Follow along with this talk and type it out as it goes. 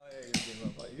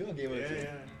You're a gamer too.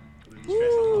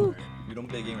 Yeah. You don't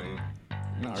play game, right?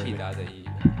 Not really. He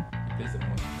plays the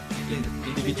most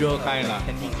Individual kind lah.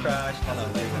 Candy Crush kind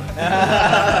of like.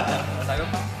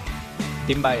 Cyberpunk?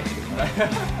 Timbai.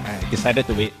 I decided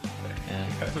to wait.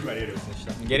 I'm ready to finish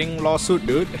that. Getting lawsuit,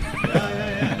 dude.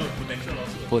 Yeah. No, potential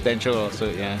lawsuit. Potential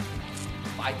lawsuit, yeah.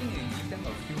 But I think if you give them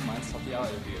a few months, sort it out,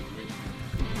 it'll be a great.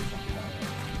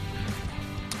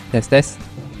 Test.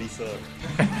 Lisa.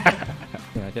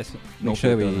 Yeah, just No make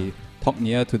sure filter we talk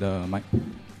near to the mic.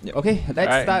 Yeah, okay,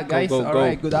 let's Alright, start, guys. go.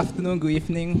 Alright, good afternoon, good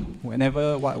evening,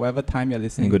 whatever time you're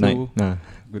listening Good to. night.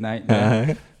 Good night.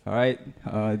 Yeah. Alright,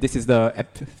 this is the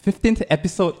 15th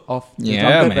episode of the Yeah,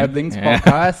 Drunken man. Ramblings Yeah.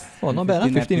 podcast. Oh, not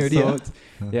bad, 15 already. episodes.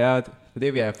 Yeah,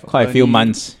 today we have Quite a few Ernie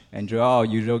months. and Joel, our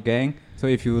usual gang. So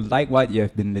if you like what you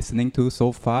have been listening to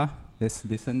so far, just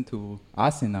listen to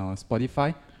us in our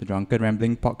Spotify, the Drunken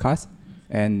Rambling podcast,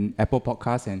 and Apple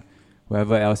Podcasts, and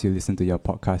wherever else you listen to your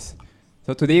podcast.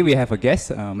 So today we have a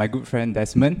guest, my good friend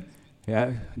Desmond.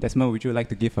 Yeah, Desmond, would you like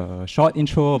to give a short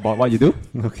intro about what you do?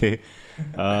 Okay.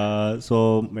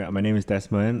 My name is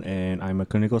Desmond, and I'm a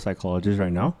clinical psychologist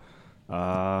right now.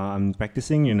 I'm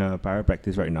practicing in a private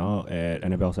practice right now at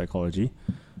Annabelle Psychology.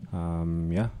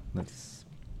 That's...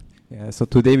 Yeah, so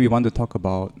today we want to talk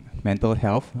about mental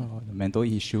health, the mental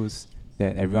issues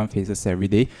that everyone faces every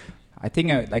day. I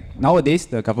think like nowadays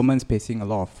the government's placing a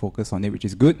lot of focus on it, which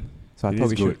is good. So I It thought is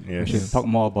we good, should yes. we should talk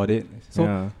more about it. So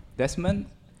Yeah. Desmond,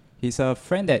 he's a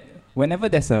friend that whenever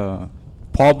there's a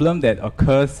problem that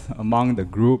occurs among the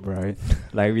group, right?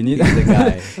 Like we need He's the guy.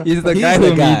 he's the He's guy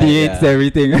the who guy, mediates yeah.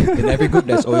 everything. In every group,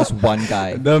 there's always one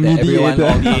guy. The that everyone mediator.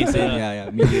 organizes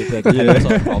in, mediator, to handle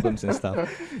sort of problems and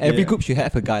stuff. Every group should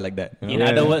have a guy like that. In Yeah.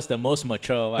 other words, the most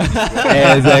mature one.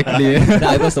 Yeah, exactly.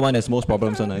 I was the one that's most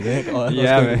problems on.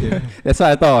 Yeah, man. That's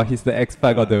why I thought he's the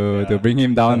expert. Got to bring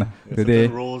him down There's today.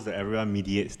 certain roles that everyone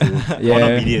mediates to. Yeah. Or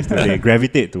not mediates to, they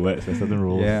gravitate towards a certain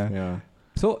roles. Yeah.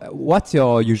 So, what's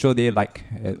your usual day like?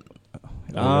 At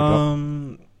your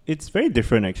job? It's very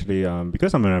different actually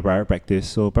because I'm in a private practice.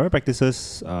 So private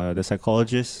practices, the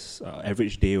psychologist's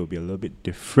average day will be a little bit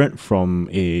different from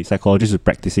a psychologist who's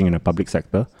practicing in a public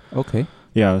sector. Okay.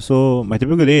 Yeah, so my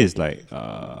typical day is like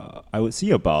I would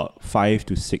see about 5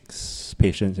 to 6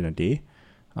 patients in a day.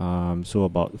 So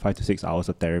about 5 to 6 hours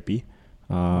of therapy.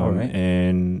 Alright.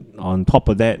 And on top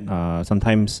of that,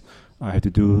 sometimes I have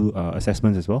to do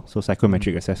assessments as well. So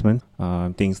psychometric assessment,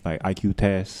 things like IQ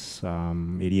tests,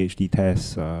 ADHD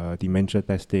tests, dementia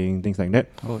testing, things like that.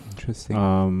 Oh, interesting.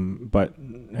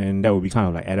 And that will be kind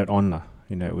of like added on lah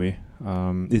in that way.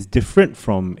 It's different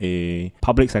from a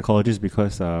public psychologist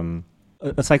because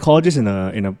a psychologist in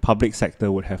a public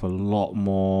sector would have a lot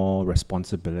more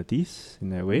responsibilities in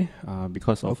that way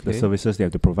because of the Okay. services they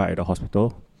have to provide at the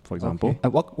hospital, for example. Okay.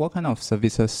 What kind of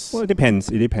services? Well, it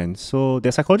depends. So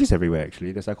there's psychologists everywhere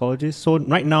actually. There's psychologists. So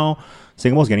right now,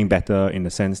 Singapore's getting better in the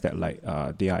sense that like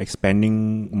they are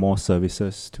expanding more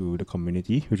services to the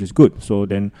community, which is good. So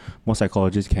then more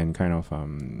psychologists can kind of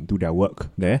do their work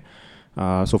there.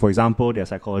 So for example, there are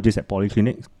psychologists at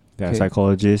polyclinics. There are Okay.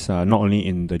 psychologists not only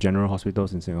in the general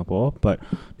hospitals in Singapore, but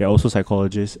there are also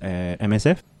psychologists at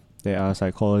MSF. There are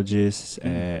psychologists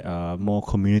at more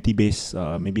community-based,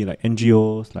 maybe like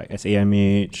NGOs, like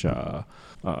SAMH,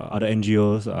 other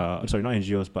NGOs, sorry, not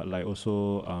NGOs, but like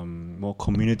also more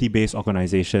community-based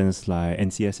organizations like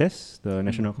NCSS, the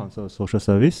National Council of Social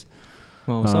Service.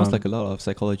 Well, sounds like a lot of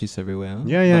psychologists everywhere. Huh?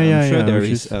 Yeah, But I'm sure yeah, there which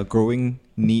is is- a growing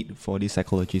need for these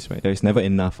psychologists, right? There is never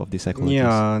enough of these psychologists.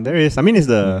 Yeah, there is. I mean, it's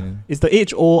the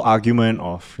age-old argument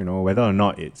of whether or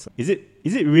not is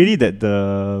it really that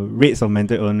the rates of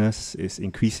mental illness is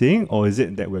increasing, or is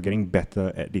it that we're getting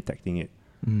better at detecting it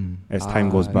as time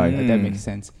goes by? Yeah, that makes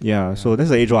sense. Yeah, so that's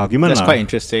the age-old argument. That's lah. quite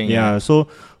interesting. Yeah, so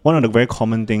one of the very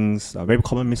common things, very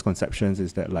common misconceptions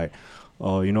is that like,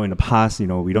 in the past,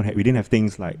 we didn't have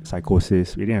things like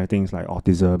psychosis, we didn't have things like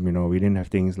autism, we didn't have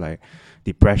things like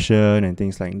depression and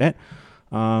things like that.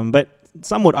 But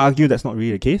some would argue that's not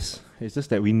really the case. It's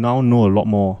just that we now know a lot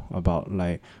more about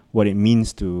like what it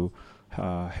means to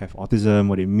have autism,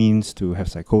 what it means to have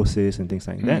psychosis and things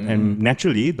like that. And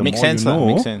naturally, the Makes more sense. you know,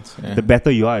 Makes sense. Yeah. the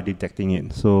better you are at detecting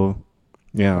it. So,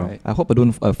 yeah. Right. I hope I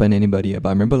don't offend anybody, but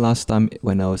I remember last time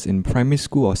when I was in primary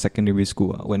school or secondary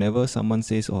school, whenever someone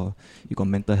says, "Oh, you got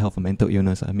mental health or mental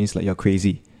illness," it means like you're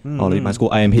crazy, or like you must go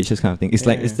IMH, this kind of thing. It's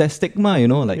like it's that stigma,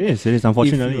 like It is.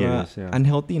 Unfortunately, if you it are is. Yeah.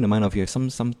 unhealthy in the mind of you have some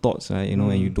thoughts, right?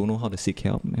 And you don't know how to seek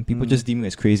help, and people just deem you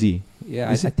as crazy. Yeah,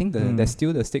 I think there's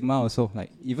still the stigma also.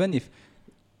 Like even if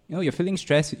you're feeling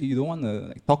stressed, you don't want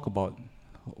to like talk about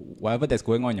whatever that's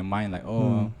going on in your mind. Like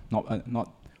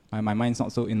not my mind's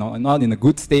not so not in a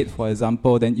good state, for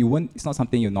example, then it's not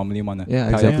something you normally want to Yeah,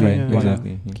 tell your exactly. friend. You wanna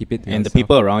Exactly. keep it to And the yourself.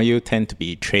 people around you tend to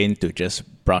be trained to just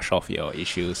brush off your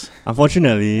issues.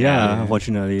 Unfortunately, Yeah.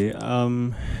 unfortunately.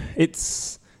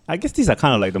 It's, I guess these are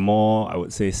kind of like the more, I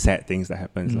would say, sad things that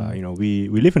happens. You know, we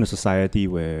live in a society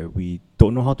where we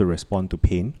don't know how to respond to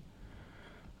pain.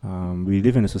 We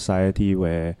live in a society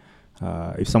where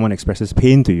if someone expresses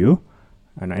pain to you,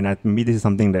 and maybe this is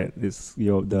something that is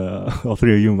all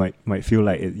three of you might feel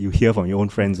like you hear from your own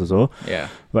friends also. Yeah.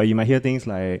 But you might hear things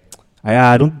like,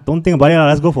 don't think about it,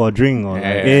 let's go for a drink, or like,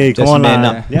 Yeah. hey, come Just on, man lah.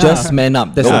 up. Yeah. Just man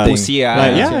up. That's Don't the thing. pussy, ah.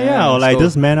 Like, or like So-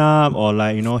 just man up, or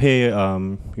like, hey,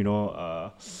 don't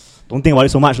think about it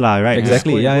so much, lah, right?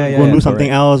 Exactly. Go and- Yeah, yeah, Go yeah, and do yeah, something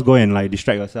correct. else. Go and like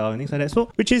distract yourself and things like that.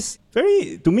 So, which is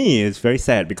to me, it's very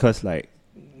sad because like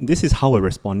this is how we're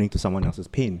responding to someone else's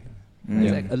pain.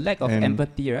 It's like a lack of And-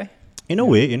 empathy, right? In a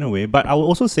way, but I will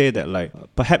also say that like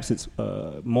perhaps it's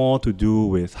more to do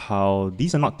with how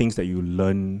these are not things that you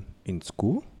learn in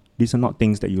school. These are not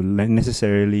things that you learn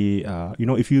necessarily.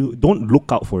 If you don't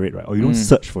look out for it, right, or you don't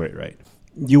search for it, right,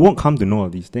 you won't come to know all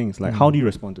these things. Like, how do you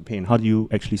respond to pain? How do you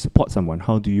actually support someone?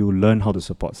 How do you learn how to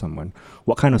support someone?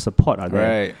 What kind of support are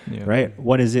there? Right. Yeah. Right?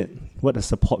 What is it? What does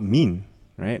support mean?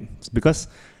 Right? It's because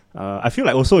I feel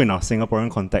like also in our Singaporean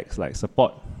context, like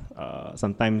support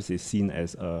sometimes is seen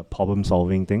as a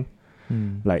problem-solving thing.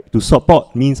 Like, to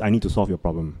support means I need to solve your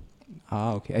problem.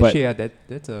 Ah, okay. But- Actually,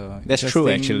 that's a That's true,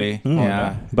 interesting actually. Mm.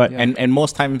 Yeah. But Yeah. And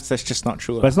most times that's just not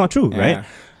true. But it's not true, Yeah. right?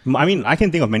 I mean, I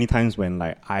can think of many times when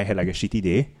like I had like a shitty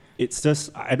day. It's just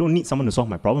I don't need someone to solve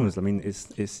my problems. I mean,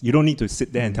 it's you don't need to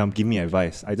sit there and give me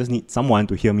advice. I just need someone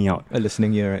to hear me out. A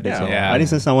listening ear, right? That's all. Yeah. I need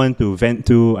someone to vent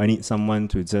to. I need someone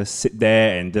to just sit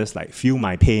there and just like feel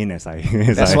my pain as I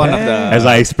That's one of the- as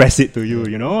I express it to you.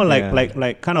 You know, like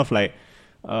Yeah. kind of like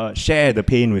share the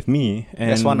pain with me. And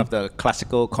That's one of the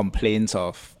classical complaints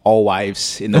of all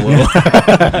wives in the world.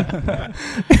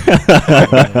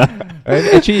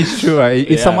 Actually, it's true. Right? If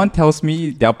Yeah. someone tells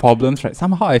me their problems, right,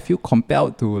 somehow I feel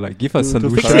compelled to like give a to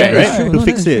solution. fix Correct. it, right? Yeah, To no,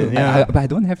 fix that's it. true. Yeah. But I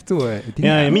don't have to.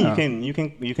 Yeah, I mean, you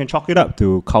can chalk it up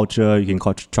to culture. You can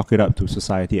chalk it up to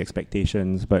society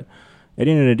expectations. But at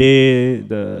the end of the day,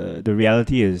 the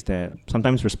reality is that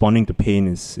sometimes responding to pain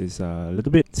is a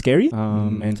little bit scary,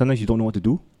 and sometimes you don't know what to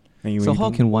do. And you So really how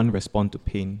don't- can one respond to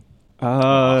pain?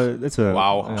 That's a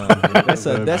Wow. That's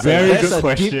a very that's good a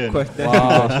question. Deep question.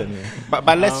 Wow.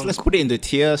 But let's put it into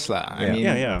tiers lah. I Yeah. mean,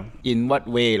 Yeah. in what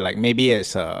way? Like maybe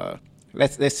it's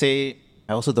let's say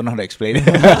I also don't know how to explain it.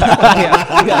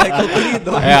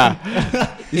 yeah.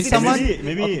 If someone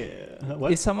maybe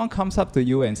what? if someone comes up to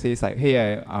you and says like,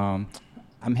 "Hey,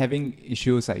 I'm having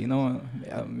issues," like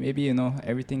maybe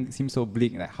everything seems so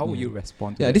bleak. Like, how would you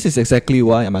respond to Yeah, that? this is exactly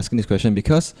why I'm asking this question,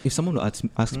 because if someone would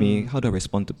ask me how do I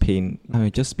respond to pain, I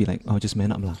would just be like, oh, just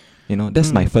man up lah.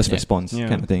 That's my first response, Yeah.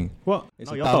 kind of thing. Well,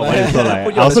 It's no, a your tough thought one. about it, so like, Put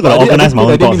I you on also the spot. got to organize my I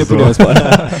own didn't mean to thoughts. put you on so-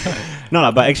 the spot.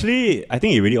 No, but actually, I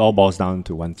think it really all boils down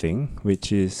to one thing,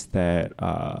 which is that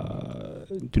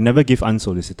to never give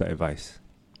unsolicited advice.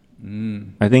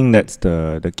 I think that's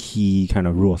the key kind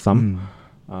of rule of thumb.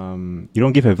 You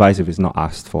don't give advice if it's not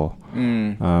asked for.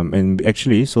 And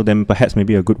actually, so then perhaps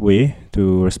maybe a good way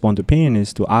to respond to pain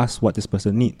is to ask what this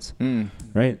person needs,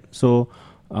 right? So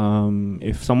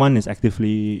if someone is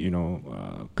actively,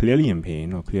 clearly in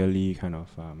pain or clearly kind of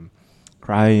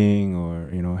crying or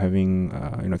having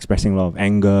expressing a lot of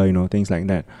anger, things like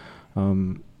that.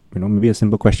 Maybe a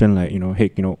simple question like,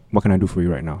 hey, what can I do for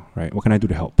you right now, right? What can I do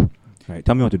to help? Right?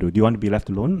 Tell me what to do. Do you want to be left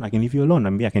alone? I can leave you alone.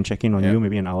 Maybe I can check in on you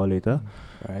maybe an hour later.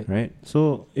 Right?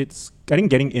 So it's, I think,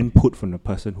 getting input from the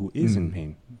person who is in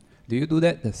pain. Do you do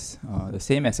that the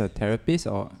same as a therapist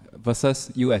or versus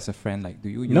you as a friend? Like, do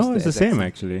you use No, it's the exact same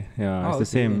actually. Yeah,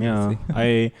 it's the okay, same. Yeah,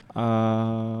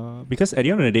 because at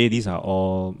the end of the day, these are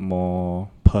all more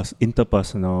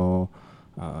interpersonal,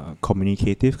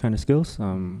 communicative kind of skills.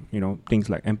 Things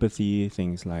like empathy,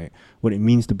 things like what it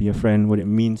means to be a friend, what it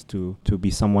means to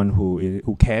be someone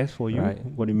who cares for you, Right.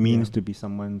 what it means to be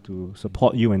someone to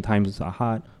support you when times are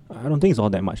hard. I don't think it's all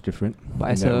that much different. But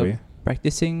in as that a way.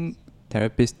 practicing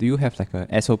therapist, do you have like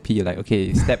a SOP? Like,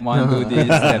 okay, step 1 do this,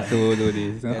 step 2 do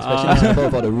this. Especially in Singapore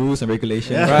about the rules and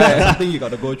regulations. Right. Something you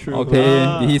got to go through.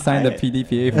 Okay, did he sign the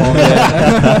PDPA form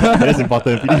yet? That is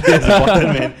important. That's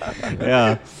important, man.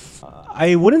 Yeah.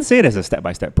 I wouldn't say there's a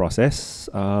step-by-step process.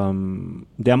 They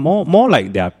are more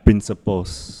like there are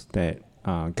principles that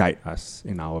guide us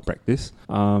in our practice.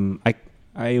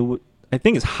 I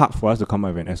think it's hard for us to come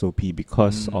up with an SOP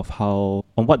because of on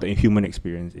what the human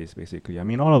experience is, basically. I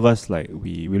mean, all of us, like,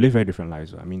 we live very different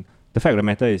lives. I mean, the fact of the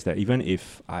matter is that even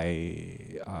if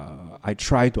I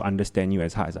try to understand you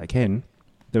as hard as I can,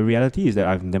 the reality is that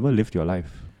I've never lived your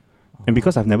life. And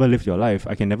because I've never lived your life,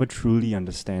 I can never truly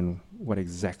understand what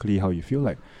exactly how you feel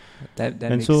like. That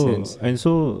and makes so sense. and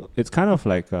so it's kind of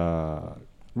like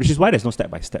which is why there's no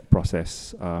step-by-step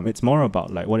process. It's more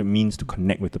about like what it means to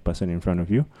connect with the person in front of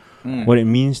you, what it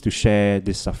means to share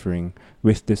this suffering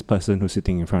with this person who's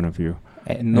sitting in front of you.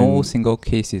 And no And- single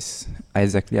case is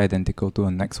exactly identical to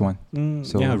the next one.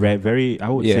 So- yeah, very. I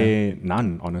would Yeah. say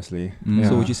none, honestly. Mm. Yeah.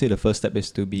 So would you say the first step is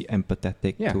to be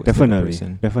empathetic Yeah, towards the definitely,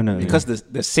 person? definitely. Because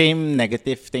the same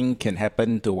negative thing can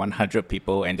happen to 100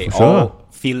 people and they For all sure.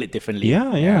 feel it differently.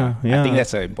 Yeah. I think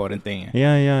that's an important thing.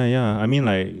 Yeah. I mean,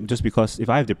 like, just because if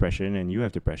I have depression and you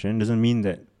have depression doesn't mean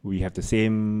that we have the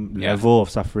same Yeah. level of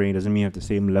suffering, doesn't mean we have the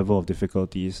same level of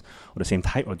difficulties or the same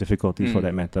type of difficulties for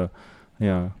that matter.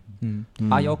 Yeah.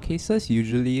 Are your cases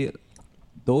usually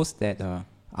those that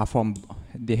are from,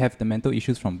 they have the mental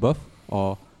issues from birth,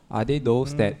 or are they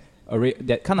those that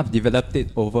that kind of developed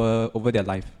it over their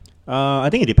life? I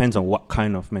think it depends on what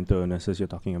kind of mental illnesses you're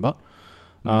talking about.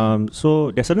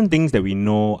 So there are certain things that we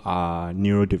know are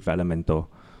neurodevelopmental.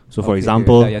 So for Okay,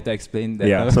 example, you have to explain that.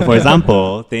 yeah. So for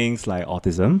example, things like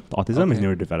autism. Autism is Okay.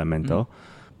 neurodevelopmental.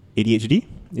 ADHD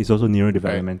is also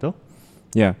neurodevelopmental.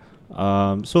 Yeah.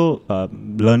 So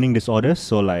learning disorders,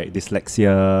 so like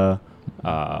dyslexia,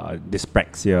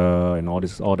 dyspraxia, and all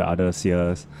the other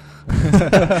SEERs.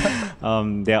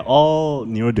 They are all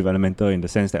neurodevelopmental in the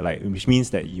sense that which means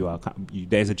that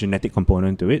there's a genetic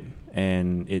component to it,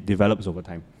 and it develops over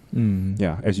time.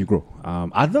 Yeah, as you grow.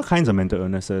 Other kinds of mental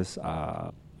illnesses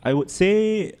I would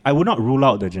say I would not rule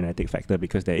out the genetic factor,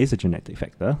 because there is a genetic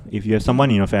factor. If you have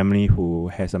someone in your family who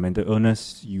has a mental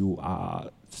illness, you are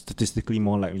statistically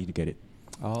more likely to get it.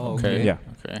 Oh, Okay. Yeah.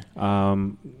 Okay.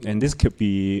 And this could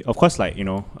be, of course,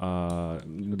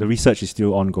 the research is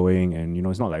still ongoing, and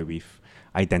it's not like we've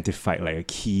identified like a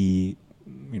key,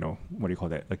 what do you call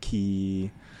that? A key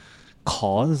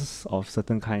cause of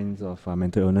certain kinds of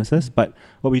mental illnesses. But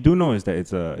what we do know is that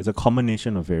it's a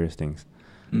combination of various things.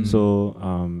 So,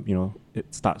 it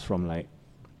starts from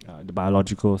the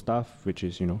biological stuff, which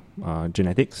is,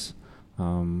 genetics.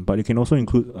 But it can also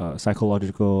include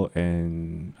psychological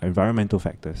and environmental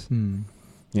factors.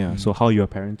 Yeah. So how you are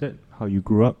parented, how you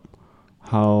grew up,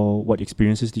 what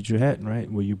experiences did you had,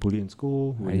 right? Were you bullied in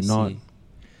school? Were you not? see.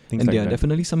 Things And like there are that.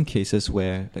 definitely some cases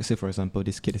where, let's say for example,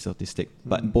 this kid is autistic,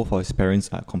 but both of his parents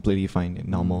are completely fine and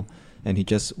normal, and he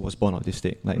just was born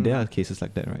autistic. There are cases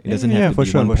like that, right? It doesn't have to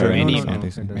be one parent. Many, is man.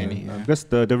 autistic. Many. Because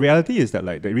the reality is that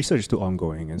the research is still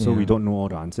ongoing, and so we Yeah. don't know all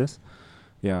the answers.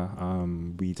 Yeah,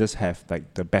 we just have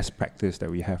the best practice that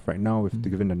we have right now,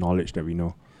 given the knowledge that we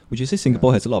know. Would you say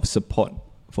Singapore has a lot of support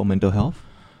for mental health?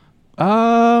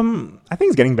 I think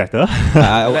it's getting better.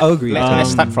 I'll agree.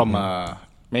 Let's start from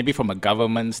maybe from a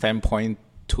government standpoint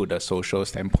to the social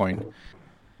standpoint.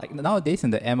 Like nowadays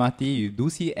in the MRT, you do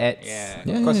see ads Yeah,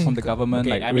 from yeah. the government,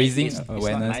 Okay, raising it's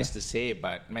awareness. not nice to say,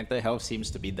 but mental health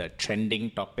seems to be the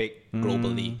trending topic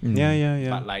globally.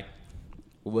 Yeah. But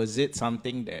was it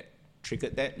something that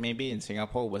triggered that? Maybe in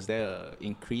Singapore, was there an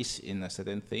increase in a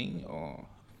certain thing, or?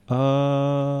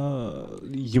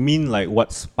 You mean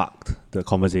what sparked the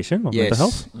conversation of mental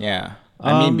health? Yeah.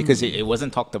 I mean, because it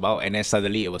wasn't talked about, and then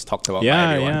suddenly it was talked about by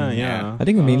everyone. Yeah. I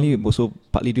think mainly also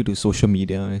partly due to social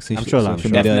media. I'm sure lah, I'm social sure.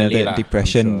 media, Definitely that lah,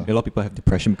 depression. I'm sure. A lot of people have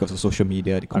depression because of social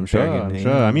media. They I'm compare sure. and I'm then-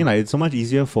 sure. I mean, it's so much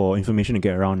easier for information to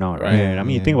get around now, right? Yeah, I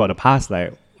mean, you yeah. think about the past,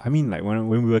 when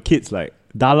we were kids,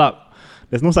 dial-up.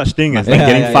 There's no such thing as Yeah,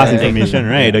 getting yeah, fast yeah, information,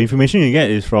 right? Yeah. The information you get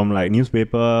is from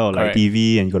newspaper or Correct.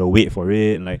 TV, and you gotta wait for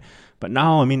it. But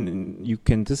now, I mean, you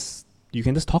can just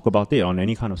talk about it on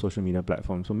any kind of social media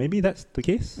platform. So maybe that's the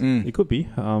case. It could be.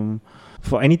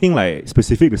 For anything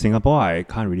specific to Singapore, I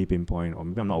can't really pinpoint, or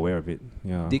maybe I'm not aware of it.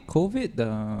 Yeah. Did COVID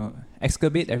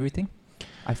exacerbate everything?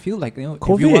 I feel like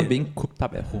COVID- everyone being cooped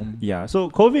up at home. Yeah, so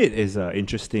COVID is an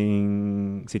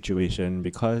interesting situation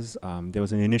because there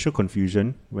was an initial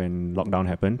confusion when lockdown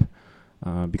happened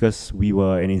because we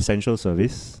were an essential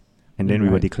service, and then we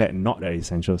were Right. declared not an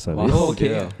essential service. Oh, okay.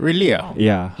 dear. Really?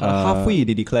 Yeah, Halfway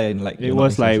they declare in it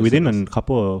was within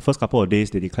first couple of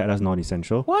days they declared us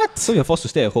non-essential. What? So you're forced to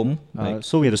stay at home?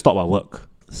 So we had to stop our work.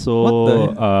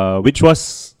 So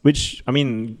What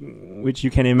which you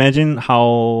can imagine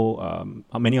how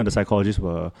many of the psychologists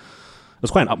were. It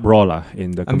was quite an uproar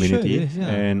in the I'm sure community, it is, yeah.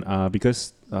 and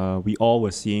because we all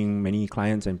were seeing many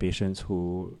clients and patients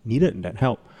who needed that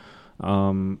help,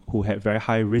 who had very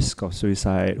high risk of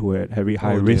suicide, who had very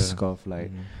high Oh, dear. risk of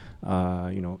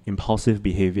impulsive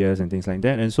behaviors and things like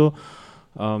that, and so.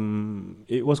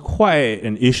 It was quite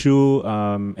an issue,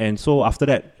 and so after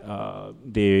that,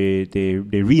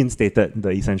 they reinstated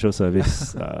the essential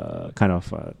service kind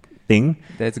of thing.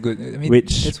 That's good. I mean,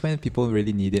 Which- that's when people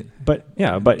really need it. But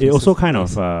yeah, but it Cases also like kind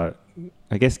this. of,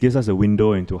 I guess, gives us a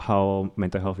window into how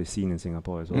mental health is seen in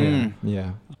Singapore as well. Mm. Yeah.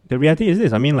 The reality is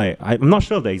this. I mean, like, I'm not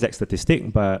sure of the exact statistic,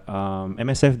 but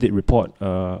MSF did report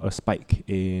a spike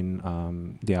in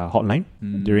their hotline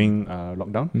during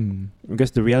lockdown. Mm.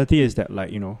 Because the reality is that,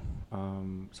 like, you know,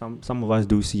 some of us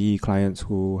do see clients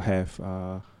who have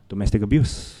domestic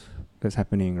abuse that's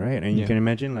happening, right? And you Yeah. can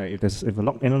imagine, like,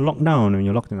 in a lockdown and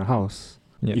you're locked in a house,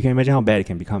 Yeah. you can imagine how bad it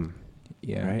can become.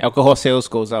 Yeah. Right. Alcohol sales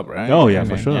goes up, right? Oh yeah, And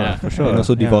for then- sure, Yeah. for sure. And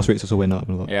also Yeah. divorce rates also went up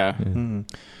a lot. Yeah. Mm.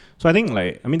 So I think,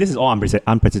 like, I mean, this is all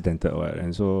unprecedented, right?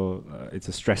 And so it's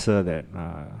a stressor that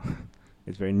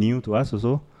it's very new to us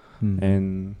also. Mm.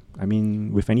 And I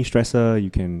mean, with any stressor,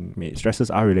 stressors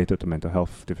are related to mental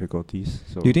health difficulties.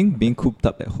 So Do you think being cooped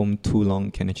up at home too long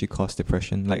can actually cause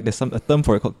depression? Like there's a term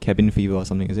for it called cabin fever or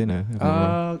something, is it? No?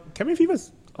 cabin fever?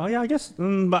 Oh yeah, I guess.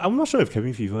 But I'm not sure if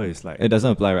cabin fever is like. It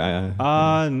doesn't apply, right?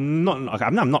 I'm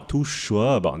not too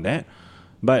sure about that.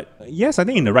 But yes, I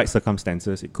think in the right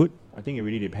circumstances, it could. I think it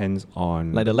really depends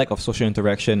on Like the lack of social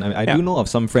interaction. I Yeah. do know of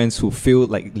some friends who feel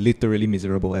like literally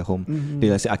miserable at home. They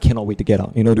like say, I cannot wait to get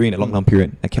out. You know, during the lockdown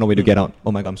period, I cannot wait to get out.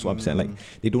 Oh my God, I'm so upset. Like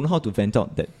they don't know how to vent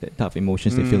out that type of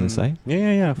emotions they feel inside.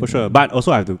 Yeah, for sure. But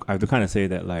also, I have to kind of say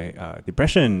that, like,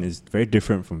 depression is very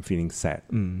different from feeling sad.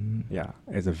 Mm. Yeah,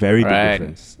 it's a very big Right.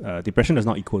 difference. Depression does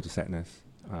not equal to sadness,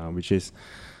 which is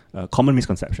a common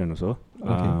misconception also.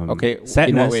 Okay, in what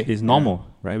sadness way? is normal,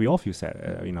 right? We all feel sad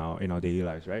in our daily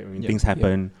lives, right? I mean, Yeah. things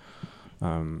happen,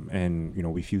 and you know,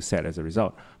 we feel sad as a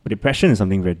result. But depression is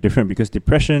something very different, because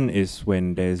depression is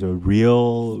when there's a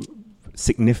real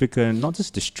significant, not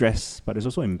just distress, but there's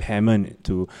also impairment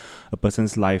to a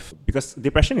person's life. Because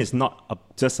depression is not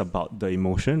just about the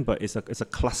emotion, but it's a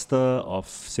cluster of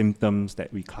symptoms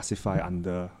that we classify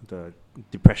under the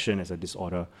depression as a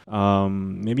disorder.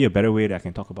 Maybe a better way that I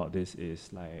can talk about this is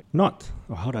like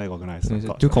how do I organize my It's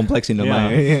thoughts? too complex in the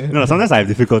mind. No, sometimes I have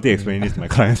difficulty explaining this to my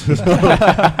clients, but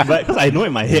because I know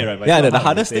in my head, right? but Yeah, it's the not how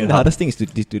hardest to say thing, it the out. hardest thing is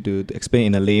to explain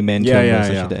in a layman Yeah, term yeah,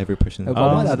 such yeah. that every person. But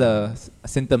what are the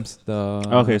symptoms?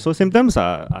 Okay, so symptoms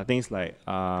are things like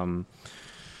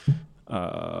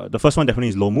the first one definitely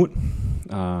is low mood,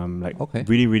 Okay.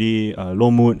 really, really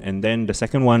low mood, and then the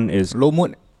second one is Low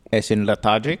mood, as in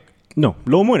lethargic.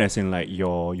 low mood as in like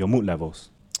your mood levels.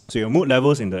 So your mood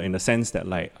levels in the sense that,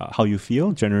 like, how you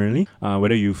feel generally,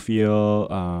 whether you feel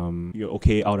you're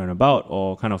okay out and about,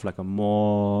 or kind of like a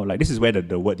more like, this is where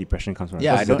the word depression comes from.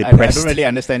 Yeah, I 'cause it's a don't depressed- really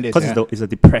understand this. because Yeah. it's a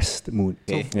depressed mood.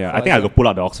 Okay. Yeah, for I think I could pull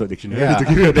out the Oxford Dictionary Yeah. to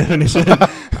give you a definition.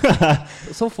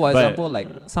 So, for But- example, like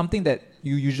something that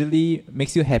you usually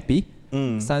makes you happy,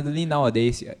 suddenly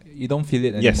nowadays you don't feel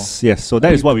it anymore. Yes. So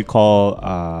that is what we call.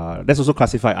 That's also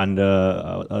classified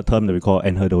under a term that we call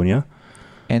anhedonia.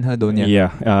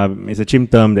 Anhedonia. It's a chimp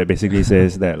term that basically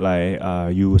says that, like,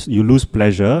 you lose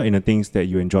pleasure in the things that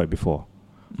you enjoyed before.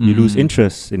 You lose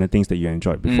interest in the things that you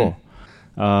enjoyed before.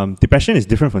 Depression is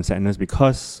different from sadness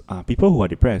because people who are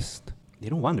depressed, they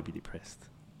don't want to be depressed.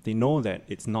 They know that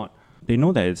it's not. They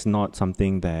know that it's not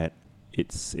something that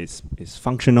it's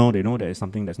functional. They know that it's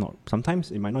something that's not. Sometimes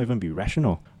it might not even be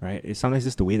rational, right? It's sometimes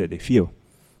just the way that they feel.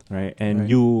 Right, and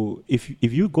Right.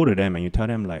 if you go to them and you tell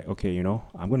them, like, okay, you know,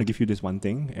 I'm going to give you this one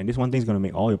thing, and this one thing is going to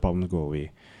make all your problems go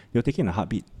away, they'll take it in a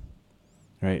heartbeat,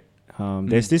 right?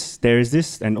 There is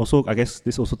this, and also I guess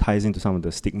this also ties into some of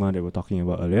the stigma that we were talking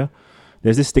about earlier.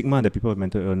 There's this stigma that people with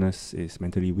mental illness is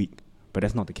mentally weak, but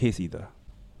that's not the case either,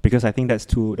 because I think that's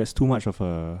too much of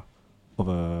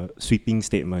a sweeping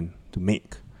statement to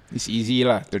make. It's easy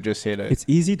lah to just say that. It's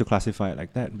easy to classify it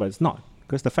like that, but it's not.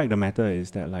 Because the fact of the matter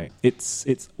is that, like,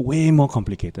 it's way more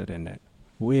complicated than that.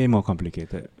 Way more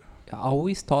complicated. I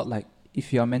always thought, like,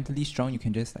 if you are mentally strong, you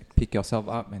can just like pick yourself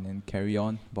up and then carry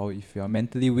on. But if you are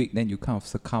mentally weak, then you kind of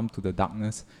succumb to the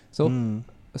darkness. So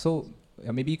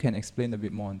maybe you can explain a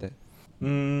bit more on that.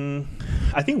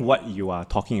 I think what you are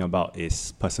talking about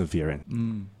is perseverance,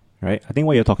 right? I think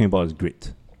what you're talking about is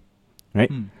grit,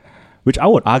 right? Which I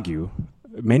would argue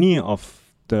many of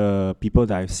the people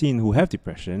that I've seen who have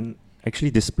depression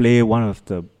actually display one of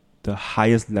the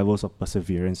highest levels of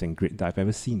perseverance and grit that I've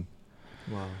ever seen.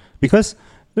 Wow. Because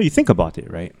you think about it,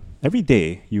 right? Every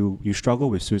day you struggle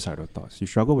with suicidal thoughts. You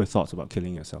struggle with thoughts about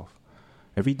killing yourself.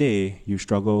 Every day you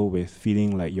struggle with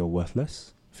feeling like you're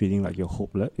worthless, feeling like you're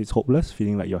hopeless,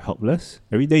 feeling like you're helpless.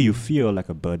 Every day you feel like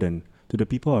a burden to the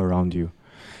people around you.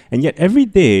 And yet every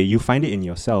day you find it in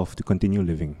yourself to continue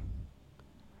living.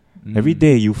 Every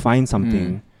day you find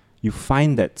something, you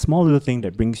find that small little thing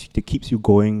that keeps you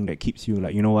going, that keeps you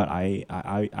like, you know what,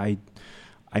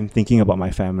 I'm thinking about my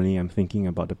family, I'm thinking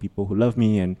about the people who love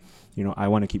me, and, you know, I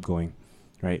want to keep going,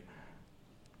 right?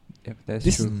 Yep, that's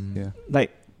This- true. Yeah.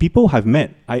 like people I've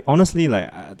met, I honestly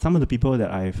some of the people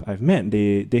that I've met,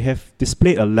 they have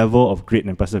displayed a level of grit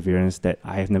and perseverance that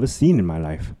I have never seen in my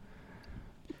life.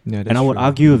 Yeah, And I would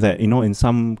argue that in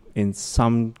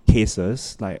some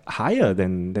cases, like higher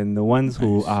than the ones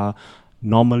who Nice. are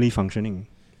normally functioning.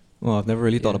 Well, I've never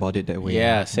really thought Yeah. about it that way.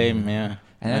 Yeah, same. Yeah.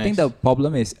 And I think the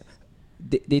problem is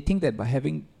they think that by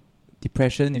having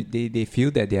depression, they feel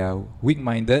that they are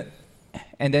weak-minded,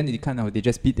 and then they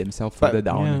just beat themselves But- further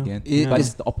down yeah. again. It- But is-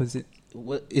 it's the opposite.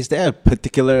 Is there a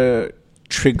particular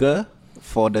trigger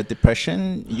for the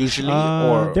depression usually,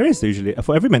 or There is usually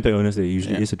for every mental illness there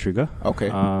usually Yeah. is a trigger. okay?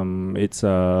 It's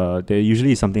there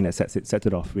usually is something that sets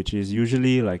it off, which is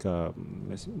usually like a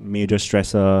major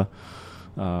stressor,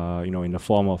 in the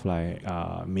form of like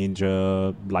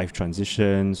major life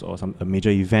transitions or a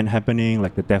major event happening,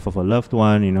 like the death of a loved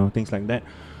one, things like that.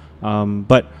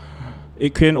 But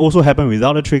it can also happen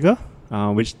without a trigger,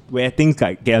 where things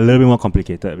get a little bit more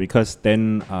complicated, because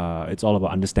then it's all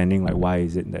about understanding, like, why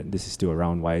is it that this is still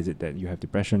around? Why is it that you have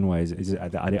depression? Why are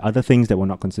there other things that we're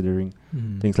not considering?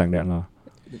 Things like that, lah.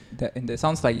 And that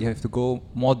sounds like you have to go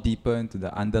more deeper into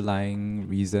the underlying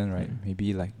reason, right?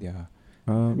 Maybe like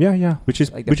Which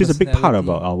is Like the which is a big part personality.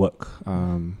 about our work.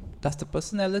 does the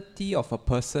personality of a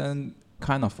person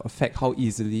kind of affect how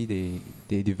easily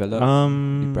they develop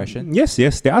depression? Yes.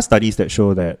 There are studies that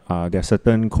show that there are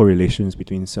certain correlations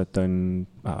between certain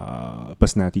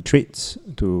personality traits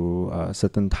to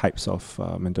certain types of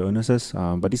mental illnesses.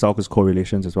 But these are all just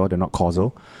correlations as well. They're not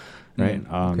causal, right?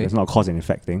 Okay. It's not a cause and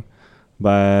effect thing.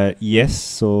 But yes,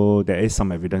 so there is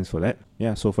some evidence for that.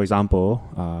 Yeah. So for example,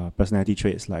 personality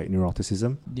traits like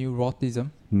neuroticism.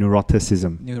 Neuroticism.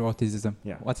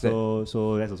 Yeah. What's that?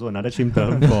 So that's also another chim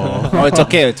term for. Oh, it's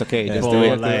okay. Just do for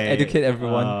it. like, educate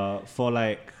everyone. For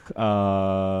like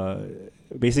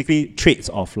basically traits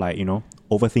of like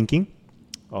overthinking,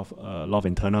 of a lot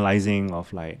of internalizing,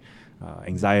 of like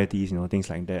anxieties, things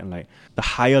like that. And like the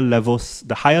higher level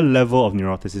of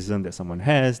neuroticism that someone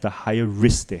has, the higher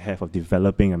risk they have of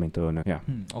developing a mental illness. Yeah.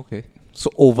 Okay. So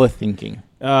overthinking.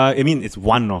 I mean, it's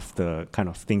one of the kind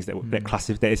of things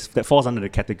that falls under the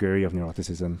category of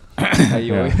neuroticism.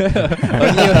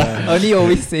 Only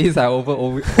always says I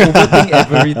overthink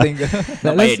everything.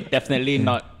 No, but it's definitely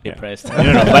not Yeah. depressed. No.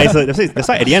 But that's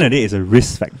why at the end of the day, it's a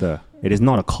risk factor. It is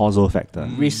not a causal factor.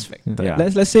 Risk factor. Yeah.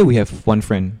 Let's say we have one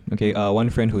friend, okay, one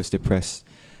friend who is depressed.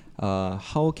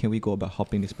 How can we go about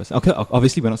helping this person? Okay,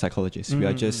 obviously we're not psychologists. We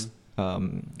are just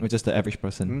we're just the average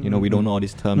person. We don't know all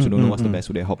these terms. We don't know what's the best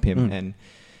way to help him. And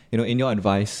in your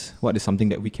advice, what is something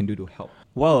that we can do to help?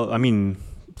 Well, I mean,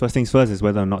 first things first is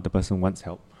whether or not the person wants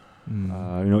help.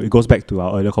 It goes back to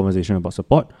our earlier conversation about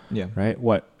support, Yeah. right?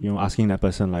 What asking that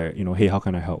person like, hey, how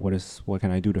can I help? What can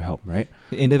I do to help, right?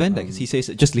 In the event that he says,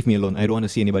 just leave me alone. I don't want to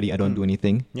see anybody. I don't do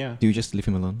anything. Yeah. Do you just leave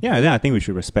him alone? Yeah, then I think we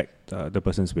should respect the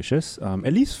person's wishes,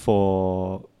 at least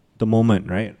for the moment,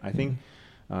 right? I think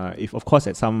if, of course,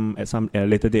 at a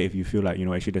later date, if you feel like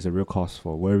actually there's a real cause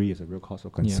for worry, there's a real cause for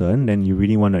concern, then you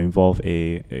really want to involve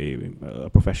a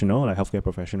professional, like healthcare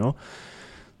professional,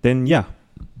 then yeah,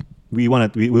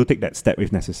 we'll take that step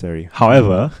if necessary.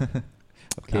 However,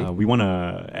 we want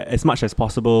to, as much as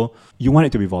possible, you want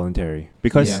it to be voluntary,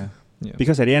 because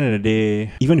at the end of the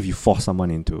day, even if you force someone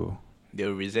into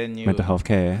They'll resent you. mental health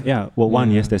care,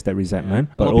 yes, there's that resentment,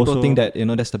 But but a lot of people also think that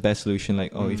that's the best solution.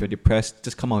 Like, if you're depressed,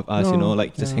 just come out with us. No,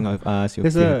 just hang out with us.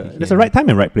 there's a right time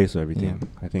and right place for everything.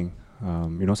 I think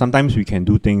sometimes we can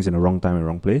do things in the wrong time and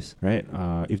wrong place, right?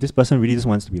 If this person really just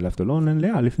wants to be left alone, then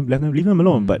leave them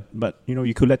alone. But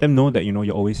you could let them know that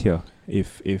you're always here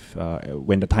if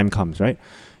when the time comes, right?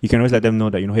 You can always let them know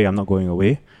that hey, I'm not going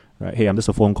away, right? Hey, I'm just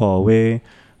a phone call away.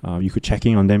 You could check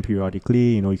in on them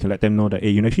periodically. You can let them know that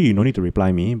hey, you don't need to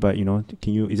reply me, but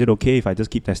is it okay if I just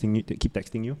keep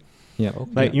texting you? Yeah.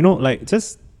 Like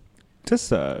just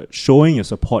showing your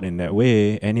support in that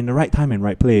way, and in the right time and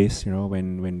right place,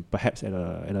 when perhaps at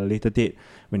a later date,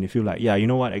 when you feel like, yeah, you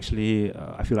know what, actually,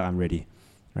 I feel like I'm ready,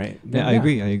 right? Yeah, I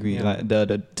agree. Yeah. Like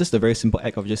the very simple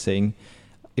act of just saying,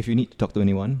 if you need to talk to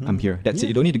anyone, I'm here. That's it.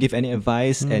 You don't need to give any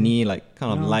advice, any like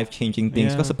kind of life-changing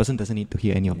things, because the person doesn't need to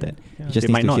hear any of that. Yeah. He just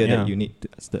They needs to might hear not, that you need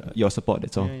your support.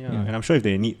 That's all. And I'm sure if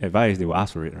they need advice, they will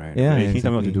ask for it, right? Yeah, If you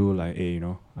tell me what to exactly. do, like, hey,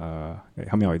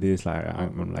 help me out with this, like,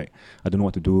 I'm like, I don't know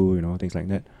what to do, things like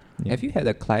that. Yeah. Have you had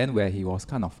a client where he was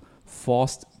kind of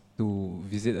forced to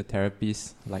visit a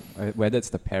therapist, like whether it's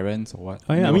the parents or what?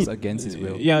 And it was against his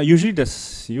will. Yeah, usually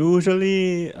that's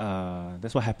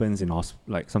what happens in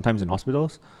sometimes in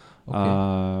hospitals,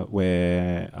 Okay.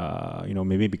 where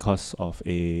maybe because of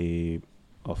a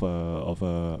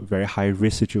a very high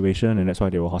risk situation, and that's why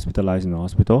they were hospitalized in the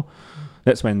hospital.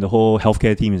 That's when the whole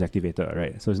healthcare team is activated,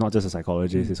 right? So it's not just a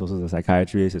psychologist, it's also the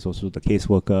psychiatrist, it's also the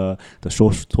caseworker, the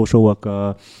social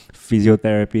worker,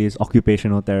 physiotherapist,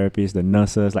 occupational therapist, the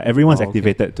nurses, like everyone's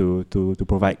activated to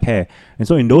provide care. And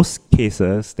so in those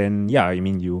cases, then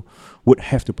you would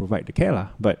have to provide the care lah.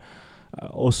 But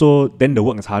also then the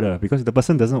work is harder because if the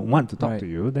person doesn't want to talk to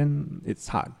you, then it's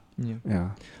hard.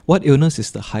 Yeah. What illness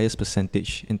is the highest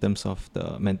percentage in terms of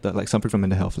the mental, like something from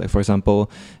mental health? Like for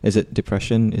example, is it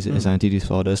depression? Is it anxiety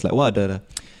disorders? Like what's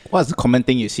the common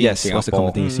thing you see in Singapore? What's the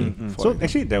common thing you see? So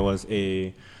actually there was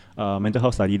a mental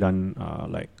health study done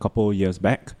like a couple years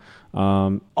back.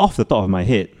 Off the top of my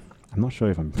head, I'm not sure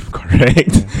if I'm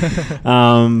correct,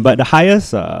 but the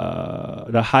highest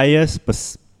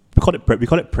we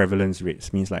call it prevalence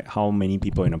rates, means like how many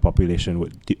people in a population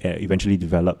would eventually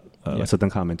develop a certain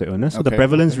kind of mental illness. So the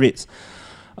prevalence rates,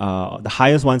 the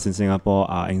highest ones in Singapore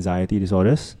are anxiety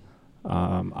disorders,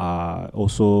 are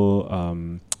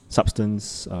also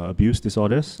substance abuse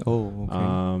disorders.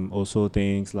 Also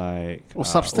things like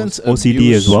substance OCD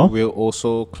abuse as well. Will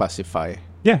also classify.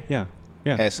 Yeah.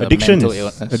 As addiction a mental is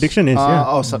illness. addiction is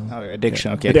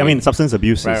addiction. Okay. I mean, substance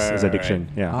abuse Right, is addiction.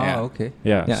 right. Yeah. Okay.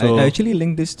 Yeah, So I actually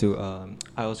linked this to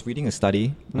I was reading a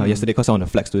study yesterday because I want to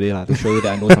flex today to show you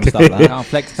that I know some stuff.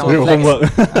 Flex.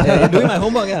 homework. Doing my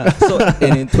homework, So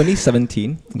in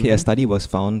 2017, a study was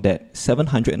found that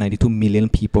 792 million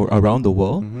people around the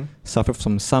world suffer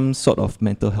from some sort of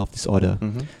mental health disorder.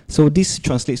 So this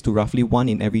translates to roughly 1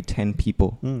 in every 10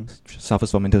 people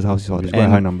suffers from mental health disorder. It's quite a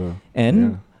high number.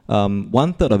 And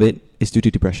 1/3 of it is due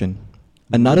to depression.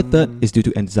 Another third is due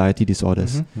to anxiety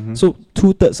disorders. So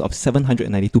 2/3 of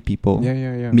 792 people,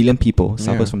 million people,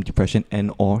 suffers from depression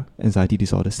and or anxiety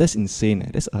disorders. That's insane.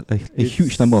 That's a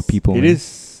huge number of people. It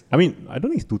is. I mean, I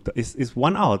don't think it's 2/3. It's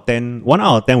 1 out of 10. 1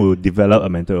 out of 10 will develop a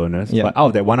mental illness. But out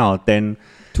of that 1 out of 10,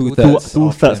 2/3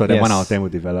 2/3 of that 1 out of 10 will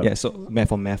develop. Yeah, so math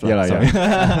for math. Joel,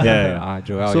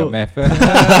 So- your math.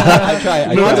 I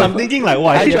try. No, I'm thinking like,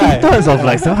 wow, actually 2/3 of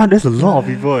like 700 is a lot of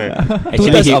people.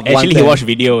 Actually, he watched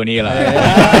video only lah.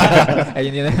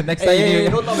 Next time you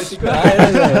don't tell me secret.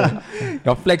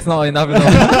 your flex not enough. You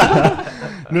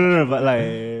know? No,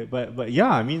 but yeah,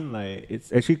 I mean, like,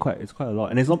 it's actually quite a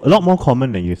lot, and it's a lot more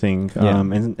common than you think.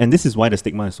 And this is why the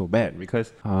stigma is so bad,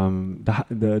 because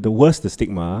the worse the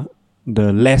stigma,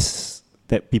 the less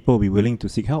that people will be willing to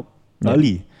seek help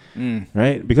early,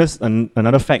 right? Because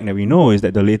another fact that we know is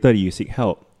that the later you seek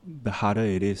help, the harder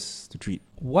it is to treat.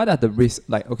 What are the risks?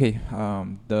 Like,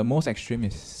 the most extreme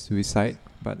is suicide.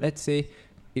 But let's say,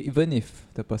 even if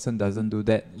the person doesn't do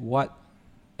that, what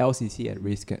else is he at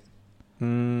risk at?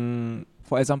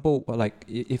 For example, like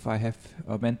if I have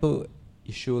a mental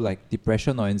issue like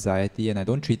depression or anxiety and I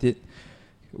don't treat it,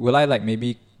 will I like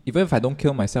maybe, even if I don't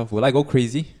kill myself, will I go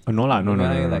crazy? No.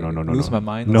 Lose my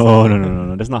mind?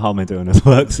 No. That's not how mental illness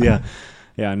works. No.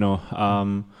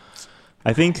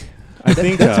 I think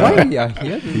that's why we are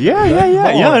here.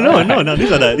 No.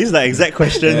 These are the exact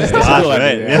questions to ask,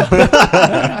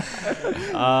 right?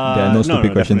 There are no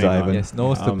stupid questions, definitely Ivan. Yes,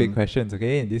 no stupid questions,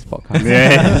 okay, in this podcast.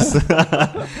 Yes.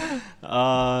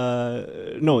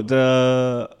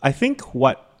 I think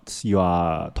what you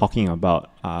are talking about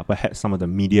are perhaps some of the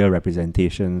media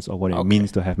representations of what it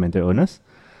means to have mental illness.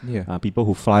 Yeah. People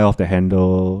who fly off the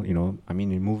handle, I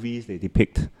mean, in movies they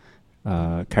depict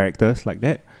characters like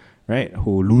that, right?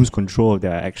 Who lose control of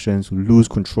their actions, who lose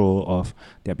control of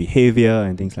their behavior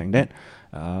and things like that.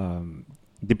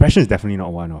 Depression is definitely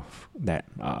not one of that.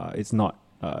 It's not.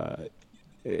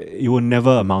 It will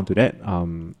never amount to that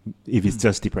if it's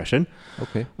just depression.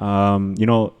 Okay.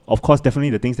 Of course,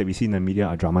 definitely the things that we see in the media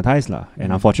are dramatized lah,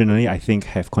 and unfortunately, I think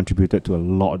have contributed to a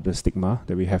lot of the stigma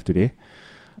that we have today.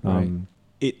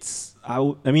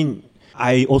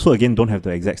 I also again don't have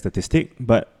the exact statistic,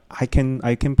 but I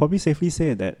can probably safely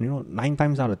say that 9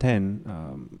 times out of 10,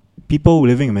 people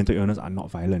living with mental illness are not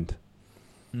violent.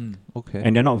 Okay.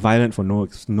 And they're not violent for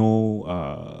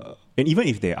and even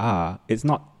if they are, it's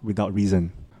not without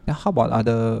reason. Now, how about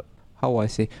how I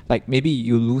say, like maybe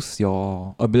you lose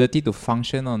your ability to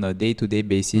function on a day-to-day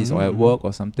basis or at work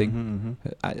or something.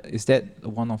 Is that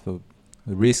one of the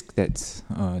risks that's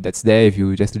there if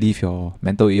you just leave your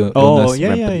mental illness? Oh,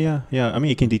 yeah. I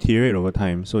mean, it can deteriorate over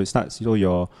time. So it starts,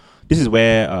 this is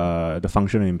where the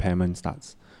functional impairment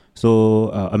starts. So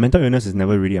a mental illness is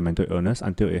never really a mental illness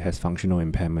until it has functional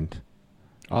impairment.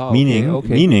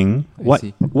 Meaning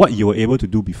what you were able to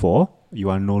do before, you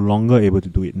are no longer able to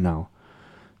do it now.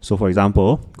 So for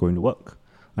example, going to work.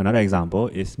 Another example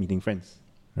is meeting friends,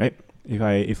 right?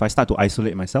 if I start to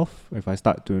isolate myself, if I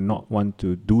start to not want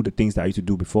to do the things that I used to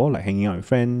do before, like hanging out with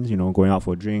friends, going out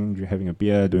for a drink, having a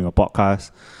beer, doing a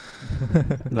podcast,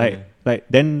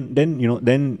 then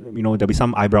there'll be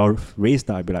some eyebrow raised.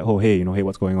 I'll be like, oh hey, hey,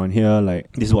 what's going on here?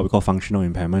 Like, this is what we call functional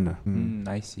impairment.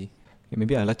 I see. Okay,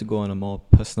 maybe I'd like to go on a more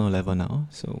personal level now.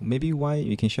 So maybe why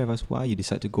you can share with us why you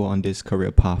decide to go on this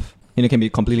career path. You can be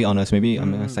completely honest. Maybe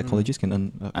a psychologist can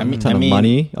earn a ton of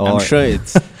money. Or I'm sure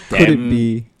it's could it damn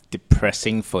be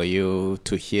depressing for you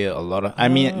to hear a lot of. I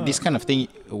mean, this kind of thing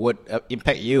would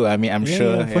impact you. I mean, I'm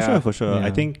sure. For sure. Yeah.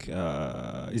 I think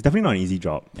it's definitely not an easy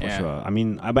job, for Yeah. sure. I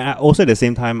mean, but also at the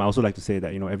same time, I also like to say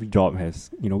that every job has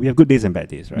we have good days and bad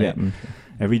days, right? Yeah.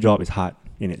 Every job is hard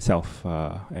in itself,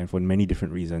 and for many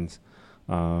different reasons.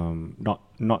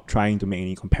 Not trying to make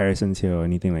any comparisons here or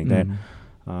anything like that.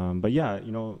 But yeah,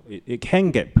 it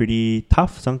can get pretty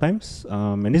tough sometimes.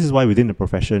 And this is why within the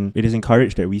profession, it is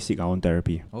encouraged that we seek our own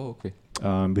therapy. Oh, okay.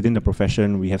 Within the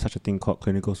profession, we have such a thing called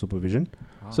clinical supervision.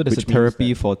 So there's a Which means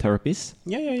therapy that- for therapists?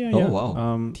 Yeah. Oh,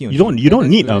 wow. You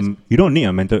don't need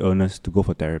a mental illness to go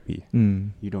for therapy.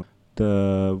 You don't.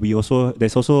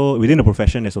 There's also within the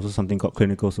profession, there's also something called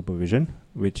clinical supervision,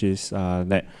 which is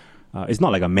that it's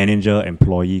not like a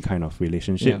manager-employee kind of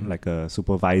relationship, like a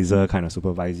supervisor kind of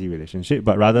supervisee relationship,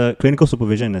 but rather clinical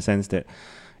supervision in the sense that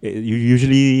you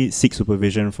usually seek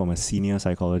supervision from a senior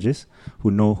psychologist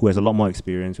who has a lot more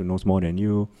experience, who knows more than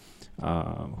you,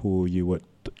 who you would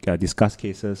discuss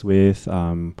cases with,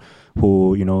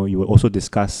 who you would also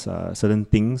discuss certain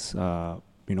things.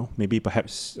 Maybe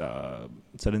perhaps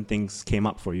certain things came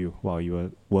up for you while you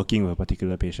were working with a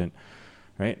particular patient.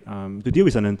 Right, to deal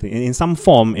with certain things in some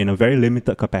form, in a very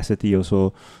limited capacity,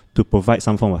 also to provide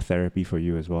some form of therapy for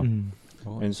you as well. And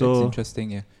so it's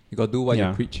interesting. Yeah, you got to do what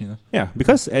you preach. Yeah,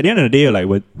 because at the end of the day,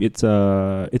 like it's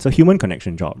a human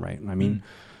connection job, right? I mean,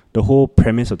 the whole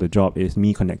premise of the job is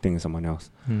me connecting with someone else,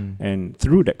 and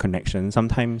through that connection,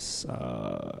 sometimes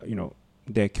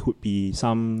there could be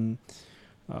some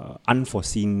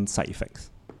unforeseen side effects.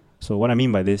 So what I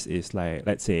mean by this is, like,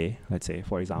 let's say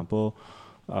for example.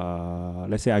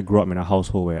 Let's say I grew up in a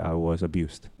household where I was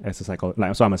abused as a so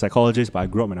I'm a psychologist, but I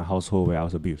grew up in a household where I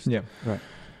was abused. Yeah, right.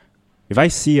 If I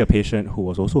see a patient who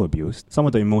was also abused, some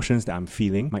of the emotions that I'm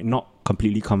feeling might not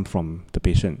completely come from the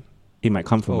patient. It might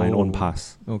come from my own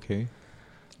past. Okay.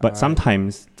 But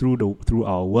sometimes through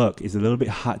our work, it's a little bit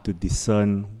hard to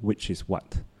discern which is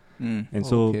what. And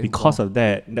so because of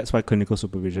that, that's why clinical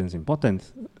supervision is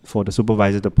important, for the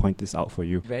supervisor to point this out for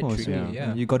you. Very tricky,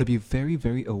 yeah. You got to be very,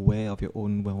 very aware of your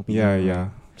own well-being. Yeah.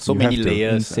 So You many have to.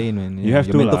 layers. Insane, man. You have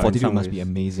your to mental in fortitude some must be ways.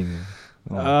 amazing.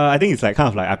 I think it's like kind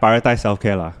of like I prioritize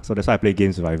self-care so that's why I play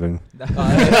games with Ivan.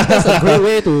 That's a great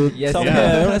way to Yes,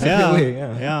 self-care. That's a yeah. great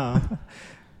way. Yeah.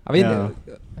 I mean, Yeah.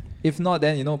 if not,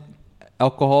 then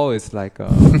alcohol is like a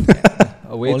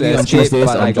way Only to on escape. Tuesdays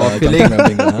But I on got a Drunken feeling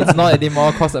Rambling, huh? it's not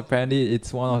anymore, because apparently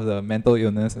it's one of the mental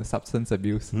illness, substance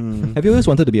abuse. Have you always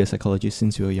wanted to be a psychologist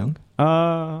since you were young?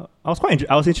 I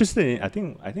was interested in. I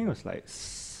think it was like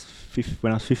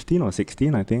when I was 15 or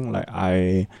 16. I think like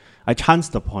I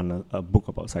chanced upon a book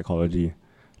about psychology.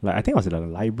 Like I think I was at a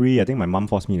library. I think my mom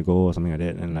forced me to go or something like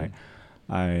that, and like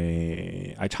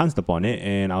I chanced upon it,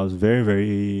 and I was very,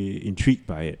 very intrigued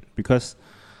by it because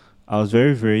I was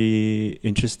very, very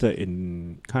interested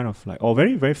in kind of like, or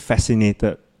very, very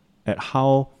fascinated at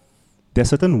how there are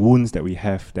certain wounds that we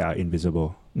have that are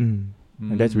invisible. And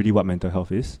that's really what mental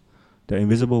health is. They're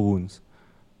invisible wounds.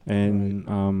 And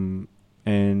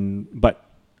but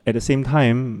at the same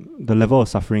time, the level of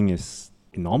suffering is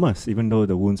enormous, even though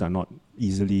the wounds are not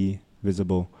easily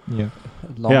visible. Yeah.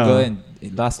 And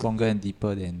it lasts longer and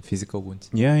deeper than physical wounds.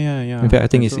 Yeah. In fact, I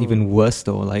think it's even worse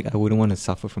though. Like I wouldn't want to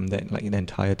suffer from that like the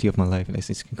entirety of my life.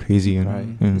 It's crazy. Right.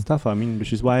 It's tough. I mean,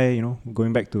 which is why,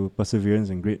 going back to perseverance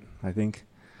and grit, I think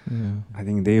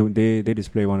they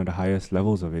display one of the highest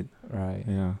levels of it. Right.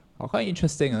 Yeah. Quite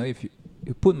interesting. If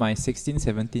you put my 16,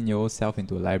 17-year-old self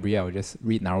into a library, I would just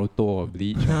read Naruto or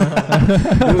Bleach.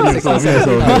 I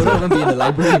wouldn't be in the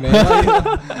library,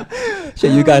 man.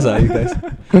 Shit, you guys.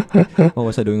 What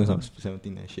was I doing when I was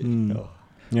 17? That shit.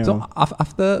 Yeah. So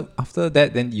after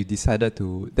that, then you decided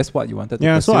that's what you wanted to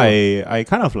Yeah, pursue. so I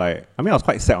kind of like, I was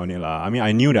quite set on it lah. I mean,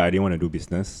 I knew that I didn't want to do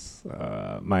business.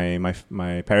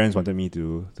 My parents wanted me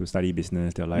to study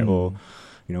business. They're like,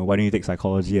 why don't you take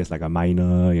psychology as like a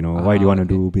minor? Why do you want to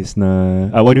do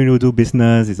business? Why don't you do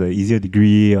business? It's an easier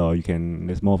degree, or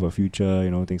there's more of a future,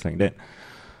 things like that.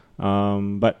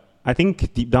 But I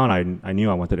think deep down, I knew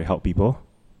I wanted to help people,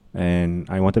 and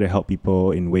I wanted to help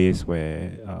people in ways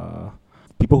where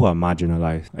people who are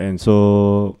marginalized. And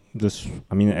so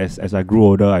as I grew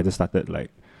older, I just started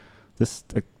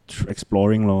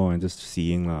exploring and just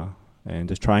seeing and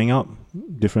just trying out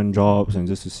different jobs and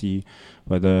just to see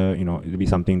whether it'll be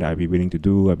something that I'd be willing to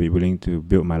do, I'd be willing to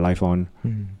build my life on,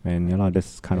 and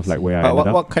that's kind of like where I ended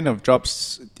up. What kind of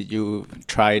jobs did you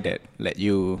try that led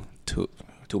you to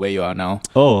where you are now?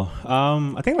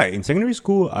 I think like in secondary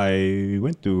school I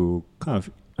went to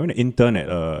intern at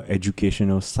a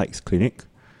educational psych clinic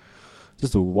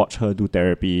just to watch her do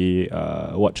therapy,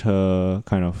 watch her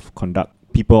kind of conduct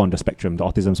people on the spectrum, the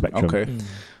autism spectrum. Okay.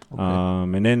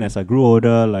 And then as I grew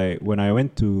older, like when I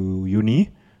went to uni,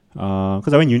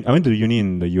 because I went to uni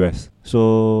in the US.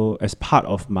 So as part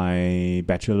of my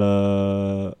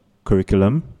bachelor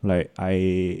curriculum, like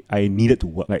I needed to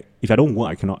work. Like if I don't work,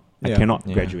 I cannot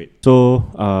graduate. So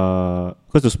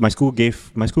because my school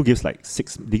gives like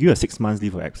they give a 6 months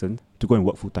leave of absence to go and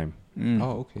work full time.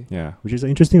 Oh, okay. Yeah, which is an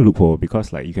interesting loophole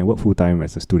because like you can work full time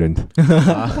as a student.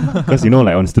 Because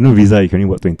like on student visa you can only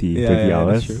work 20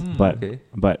 hours. But it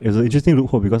was an interesting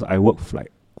loophole because I worked for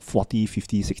like 40,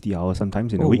 50, 60 hours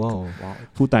sometimes in a week. Wow.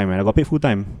 Full time, and I got paid full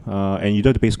time. And you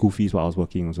don't have to pay school fees while I was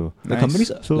working also. The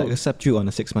companies like accept you on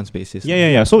a 6 months basis.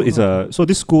 Yeah. So it's so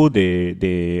this school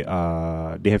they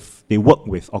work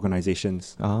with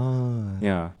organizations.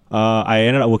 Yeah. I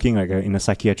ended up working like in a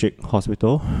psychiatric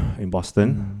hospital in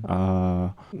Boston.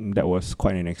 That was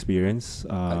quite an experience.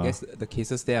 I guess the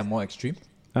cases there are more extreme.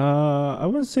 I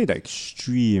wouldn't say that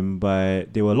extreme,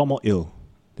 but they were a lot more ill.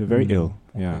 They're very ill.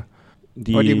 Yeah.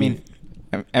 What do you mean?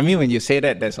 I mean, when you say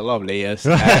that, there's a lot of layers.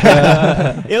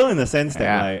 Ill in the sense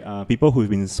that like people who've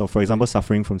been, for example,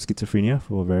 suffering from schizophrenia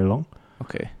for very long.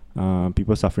 Okay.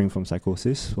 People suffering from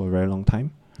psychosis for a very long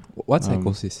time. What's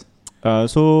psychosis?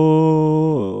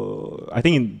 So I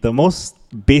think in the most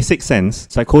basic sense,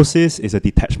 psychosis is a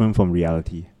detachment from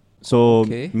reality. So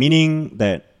meaning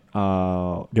that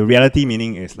the reality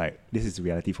meaning is like this is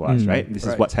reality for us, right? This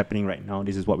is what's happening right now.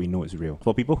 This is what we know is real.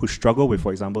 For people who struggle with,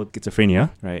 for example,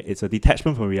 schizophrenia, right? It's a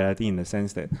detachment from reality in the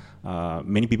sense that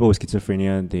many people with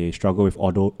schizophrenia, they struggle with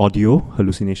audio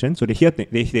hallucination. So they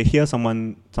hear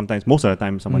someone, sometimes most of the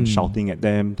time someone shouting at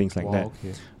them, things like that.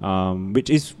 Which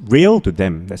is real to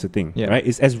them. That's the thing, right?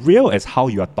 It's as real as how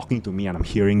you are talking to me and I'm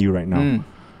hearing you right now.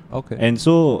 And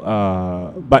so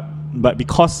but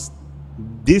because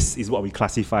this is what we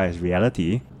classify as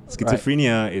reality,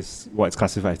 schizophrenia is what's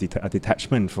classified as a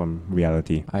detachment from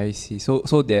reality. I see. So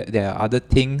there are other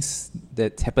things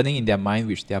that's happening in their mind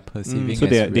which they are perceiving so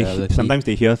as reality. Sometimes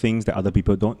they hear things that other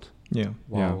people don't. Yeah.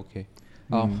 Wow, okay.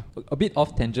 A bit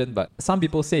off tangent, but some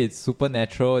people say it's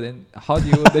supernatural. Then how do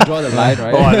you draw the line,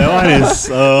 right? That one is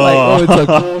like it's a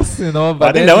ghost, but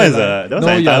I think that was an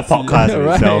entire podcast in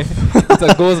itself. It's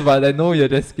a ghost, but I know you're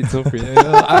just schizophrenic.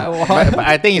 But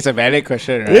I think it's a valid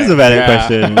question, right? It is a valid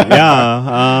question.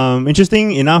 Yeah.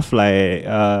 Interesting enough, like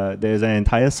there's an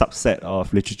entire subset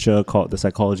of literature called the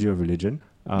psychology of religion,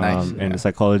 and the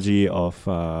psychology of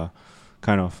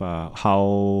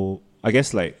how, I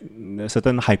guess, like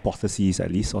certain hypotheses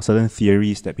at least, or certain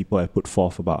theories that people have put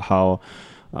forth about how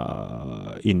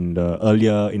in the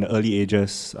early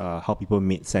ages how people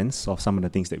made sense of some of the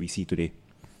things that we see today.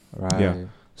 Right. Yeah.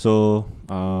 So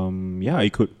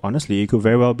it could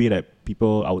very well be that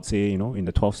people, I would say, in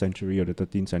the 12th century or the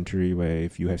 13th century, where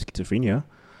if you have schizophrenia,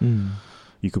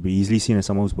 you could be easily seen as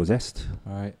someone who's possessed.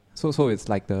 Right. So it's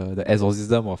like the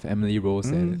exorcism of Emily Rose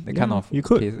and the kind of you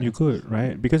could,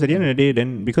 right? Because at the end of the day,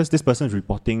 then because this person is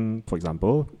reporting, for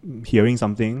example, hearing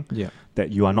something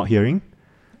that you are not hearing,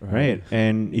 right?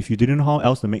 And if you didn't know how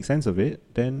else to make sense of it,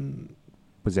 then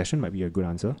possession might be a good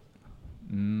answer.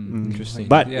 Interesting.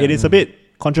 But it is a bit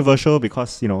controversial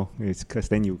because because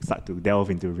then you start to delve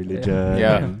into religion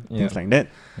and things like that.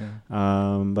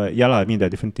 But I mean there are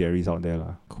different theories out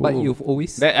there, Cool. But you've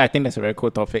always I think that's a very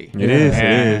cool topic. It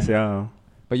is.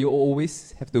 But you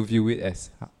always have to view it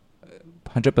as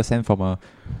 100% from a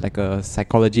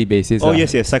psychology basis.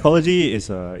 Yes. Psychology is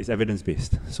evidence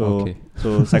based. So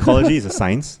psychology is a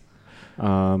science.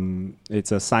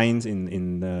 It's a science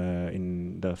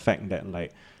in the fact that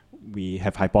like we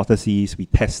have hypotheses, we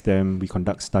test them, we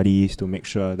conduct studies to make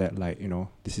sure that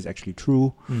this is actually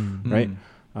true, right?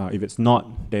 If it's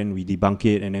not, then we debunk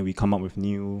it and then we come up with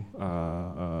new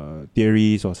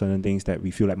theories or certain things that we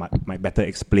feel like might better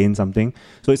explain something.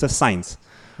 So it's a science,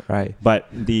 right? But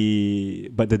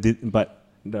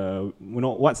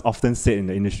what's often said in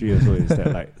the industry also is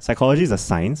that like psychology is a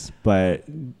science, but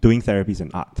doing therapy is an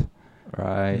art,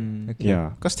 right? Okay.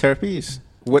 Yeah, because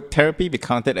would therapy be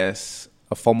counted as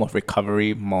a form of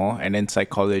recovery more, and then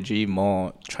psychology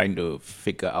more trying to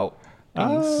figure out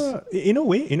things? In a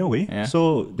way. Yeah.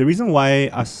 So the reason why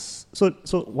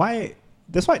why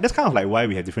that's kind of like why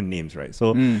we have different names, right?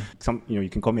 So some, you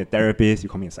can call me a therapist, you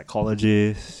call me a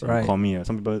psychologist, Right. you call me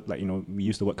some people, like, we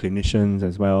use the word clinicians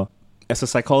as well. As a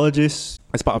psychologist,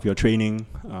 as part of your training,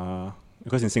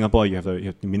 because in Singapore you have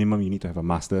the minimum, you need to have a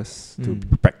master's to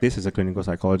practice as a clinical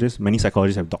psychologist. Many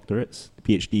psychologists have doctorates,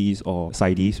 PhDs or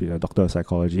PsyDs with a doctor of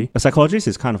psychology. A psychologist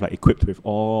is kind of like equipped with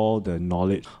all the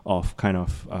knowledge of kind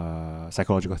of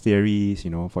psychological theories,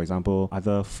 for example,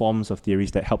 other forms of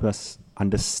theories that help us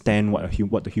understand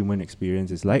what the human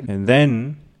experience is like. And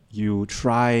then you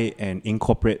try and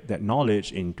incorporate that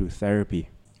knowledge into therapy.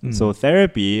 So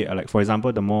therapy, like for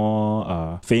example, the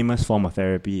more famous form of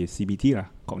therapy is CBT,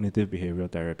 cognitive behavioral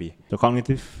therapy. So How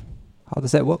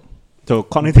does that work? So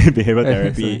cognitive behavioral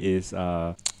therapy is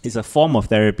a form of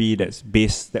therapy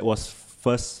that was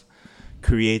first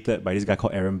created by this guy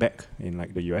called Aaron Beck in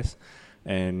like the US,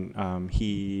 and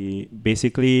he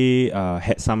basically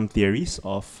had some theories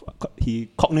of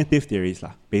cognitive theories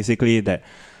basically that.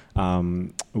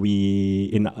 We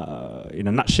in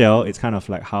a nutshell, it's kind of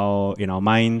like how in our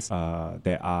minds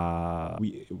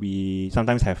we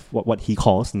sometimes have what he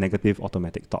calls negative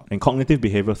automatic thought. And cognitive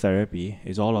behavioral therapy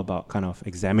is all about kind of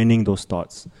examining those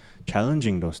thoughts,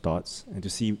 challenging those thoughts, and to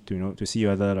see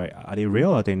whether like are they real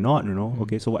or are they not.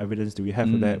 Okay, so what evidence do we have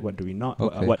for that? What do we not?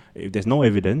 Okay. What if there's no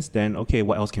evidence? Then okay,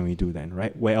 what else can we do then?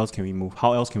 Right? Where else can we move?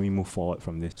 How else can we move forward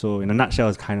from this? So in a nutshell,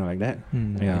 it's kind of like that.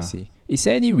 I see. Is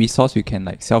there any resource you can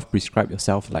like self-prescribe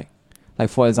yourself? Like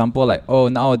for example, like, oh,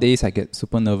 nowadays I get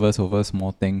super nervous over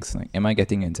small things. Like, am I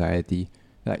getting anxiety?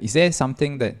 Like, is there some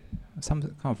kind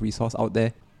of resource out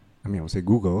there? I mean, I would say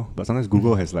Google, but sometimes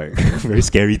Google has like very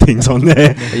scary things on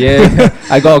there. Yeah,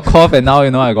 I got a cough and now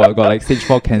I got like stage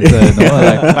 4 cancer.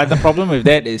 But the problem with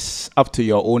that is up to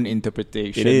your own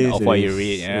interpretation of what you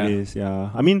read. Yeah. It is, yeah.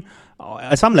 I mean,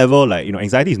 at some level, like,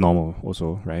 anxiety is normal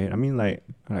also, right? I mean, like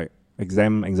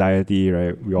exam anxiety,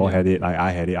 right? We all had it.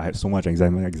 I had it. I had so much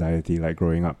exam anxiety, like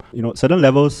growing up. Certain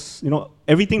levels,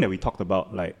 everything that we talked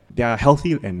about, like there are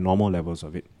healthy and normal levels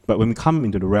of it. But when we come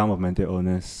into the realm of mental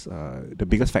illness, the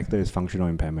biggest factor is functional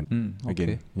impairment.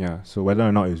 Again, yeah. So whether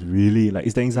or not it's really like,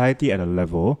 is the anxiety at a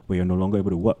level where you're no longer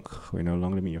able to work, where you're no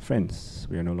longer meet your friends,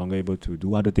 where you're no longer able to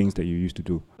do other things that you used to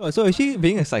do. So actually,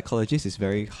 being a psychologist is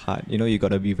very hard. You got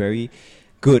to be very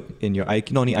good in your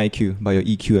IQ, not only IQ, but your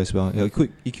EQ as well. Your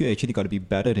EQ actually got to be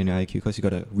better than your IQ because you got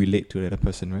to relate to the other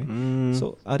person, right?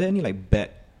 So are there any like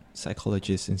bad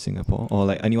psychologists in Singapore, or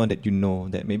like anyone that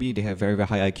that maybe they have very, very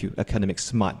high IQ, academic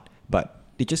smart, but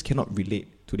they just cannot relate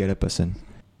to the other person?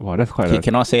 Wow, that's quite. He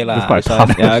cannot say lah. That's quite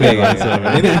tough. Yeah, okay. So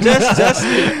maybe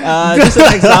just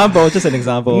an example. Just an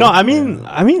example. No, I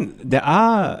mean, there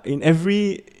are in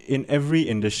every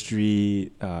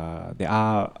industry, there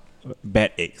are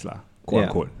bad eggs lah, quote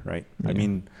unquote, right? Yeah. I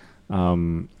mean,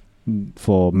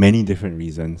 for many different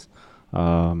reasons,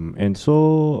 and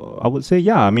so I would say,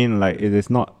 yeah. I mean, like, it is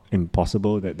not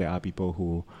impossible that there are people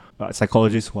who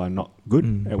psychologists who are not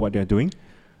good at what they're doing.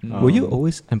 Were you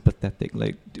always empathetic?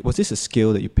 Like, was this a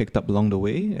skill that you picked up along the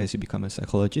way as you become a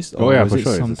psychologist? Or yeah, was for it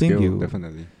sure. something It's a skill, you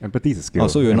definitely. Empathy is a skill. Oh,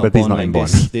 so you're not Empathy born is like inborn.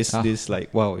 this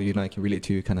like, wow, I can relate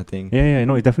to you kind of thing. Yeah,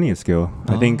 no, it's definitely a skill.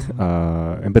 I think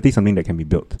empathy is something that can be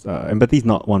built. Empathy is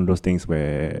not one of those things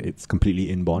where it's completely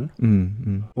inborn.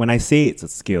 When I say it's a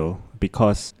skill,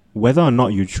 because whether or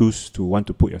not you choose to want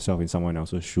to put yourself in someone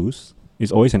else's shoes,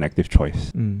 it's always an active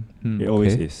choice. It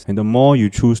always is. And the more you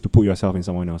choose to put yourself in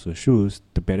someone else's shoes,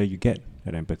 the better you get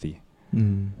at empathy.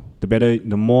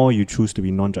 The more you choose to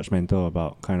be non-judgmental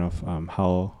about kind of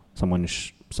how someone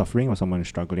is suffering or someone is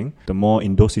struggling, the more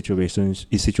in those situations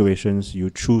you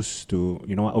choose to,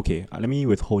 okay, let me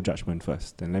withhold judgment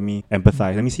first and let me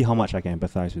empathize. Let me see how much I can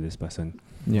empathize with this person.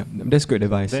 Yeah, that's great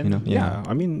advice. Then, yeah,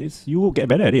 I mean, you will get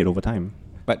better at it over time.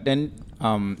 But then,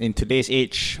 in today's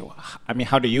age, I mean,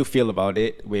 how do you feel about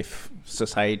it with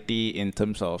society in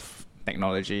terms of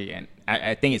technology? And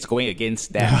I think it's going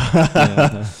against that,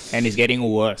 and it's getting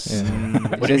worse.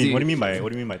 What do you mean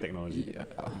by technology?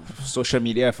 Social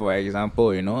media, for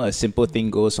example, a simple thing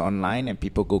goes online and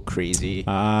people go crazy.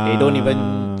 They don't even.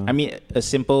 I mean, a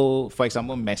simple, for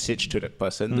example, message to the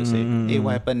person to say, "Hey,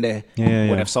 what happened there?"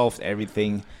 would have solved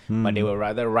everything. But they will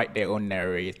rather write their own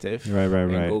narrative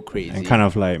and go crazy. And kind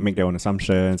of like make their own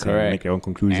assumptions and make their own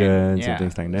conclusions and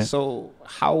things like that. So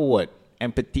how would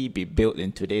empathy be built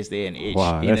in today's day and age,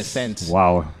 in a sense?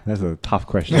 Wow, that's a tough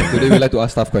question. Today we like to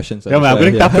ask tough questions. Yeah, man, I'm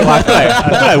getting tough. I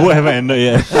feel like we haven't ended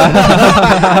yet.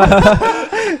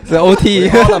 The OT.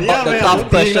 All about the tough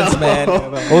questions, man.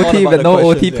 OT, but no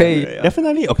OT pay.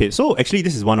 Definitely. Okay, so actually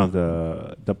this is one of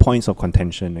the points of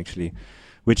contention, actually,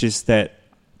 which is that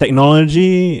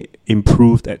technology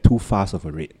improved at too fast of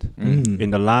a rate. In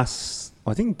the last,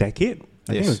 I think, decade,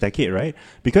 I think it was decade, right?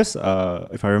 Because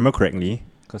if I remember correctly,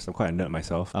 because I'm quite a nerd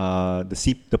myself,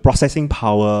 the processing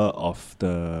power of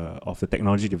the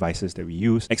technology devices that we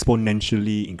use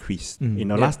exponentially increased in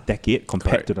the last decade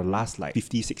compared to the last like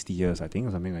 50, 60 years, I think,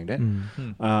 or something like that.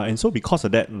 And so because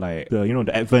of that, like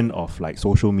the advent of like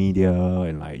social media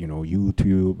and like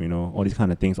YouTube, all these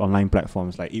kind of things, online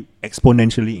platforms, like it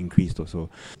exponentially increased also.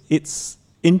 It's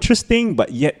interesting,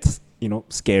 but yet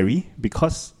scary,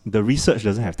 because the research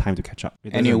doesn't have time to catch up.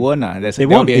 And it won't.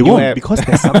 It won't because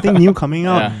there's something new coming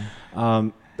out.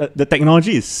 The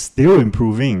technology is still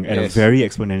improving at a very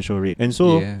exponential rate.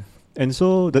 And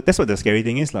so that's what the scary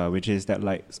thing is, which is that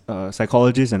like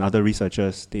psychologists and other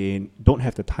researchers, they don't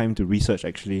have the time to research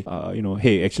actually,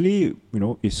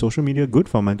 is social media good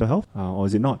for mental health or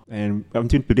is it not? And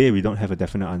until today, we don't have a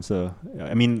definite answer.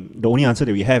 I mean, the only answer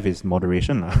that we have is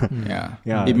moderation.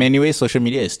 Yeah. In many ways, social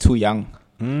media is too young.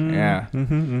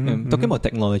 Talking about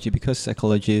technology, because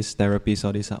psychologists, therapists,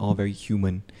 all these are all very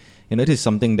human. It is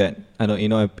something that, I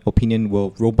don't opinion,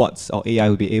 will robots or AI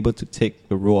will be able to take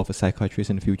the role of a psychiatrist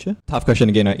in the future? Tough question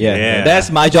again, right? Yeah. That's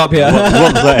my job here.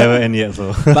 Won't ever end yet,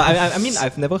 so. But I mean,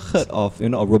 I've never heard of, a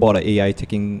robot or AI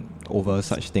taking over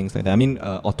such things like that. I mean,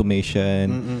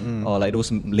 automation or like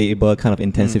those labor kind of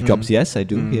intensive jobs. Yes, I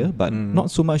do here, but not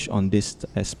so much on this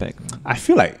aspect. I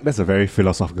feel like that's a very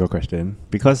philosophical question,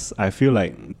 because I feel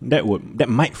like that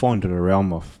might fall into the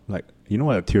realm of like,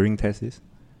 what a Turing test is?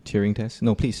 Turing test?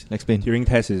 No, please explain. Turing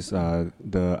test is I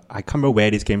can't remember where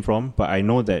this came from, but I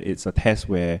know that it's a test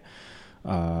where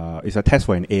it's a test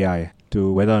for an AI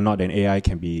to whether or not an AI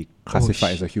can be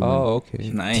classified as a human. Oh, okay.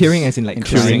 Nice. Turing as in like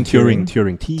Turing. Turing.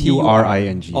 Turing.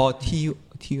 Oh, Turing.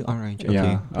 Okay.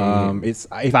 Yeah. It's,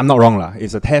 if I'm not wrong,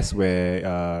 it's a test where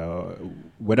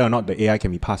whether or not the AI can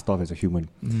be passed off as a human,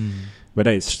 whether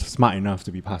it's smart enough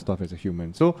to be passed off as a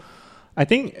human. So I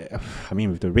think,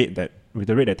 with the rate that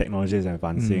technology is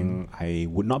advancing, I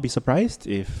would not be surprised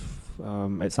if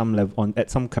at some level,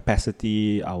 at some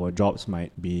capacity, our jobs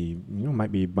might be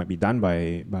done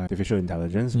by artificial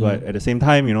intelligence. But at the same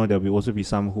time, there will also be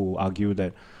some who argue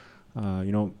that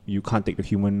you can't take the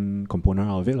human component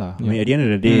out of it. I mean, at the end of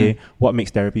the day, what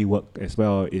makes therapy work as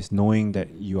well is knowing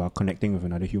that you are connecting with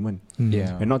another human.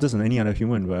 And not just any other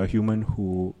human, but a human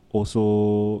who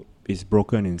also is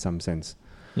broken in some sense.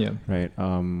 Yeah. Right.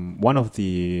 One of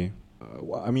the,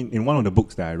 in one of the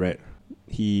books that I read,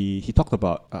 he talked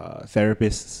about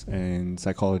therapists and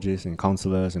psychologists and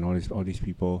counselors and all these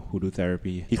people who do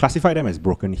therapy. He classified them as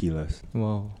broken healers.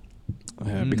 Wow.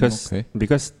 Because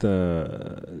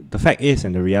the fact is,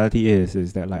 and the reality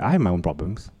is that like I have my own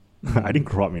problems. I didn't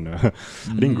grow up I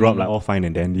didn't grow up like all fine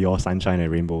and dandy, all sunshine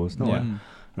and rainbows. No.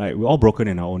 Right, we're all broken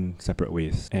in our own separate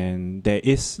ways, and there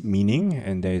is meaning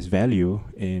and there is value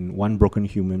in one broken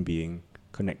human being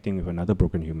connecting with another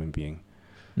broken human being.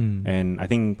 And I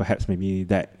think perhaps maybe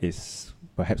that is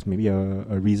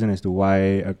a reason as to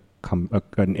why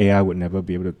an AI would never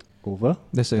be able to take over.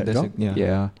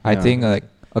 I think like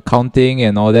accounting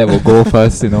and all that will go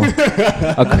first,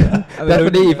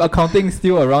 Definitely, if accounting is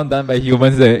still around done by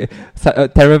humans,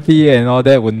 therapy and all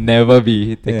that would never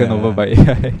be taken over by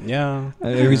AI.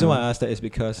 The reason why I asked that is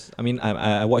because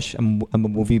I watch. I'm a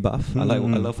movie buff. I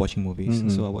love watching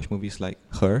movies. So I watch movies like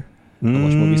Her. I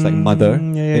watch movies like Mother.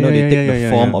 They take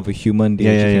the form of a human. They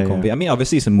actually can convey. I mean,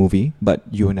 obviously it's a movie, but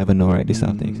you will never know, right? These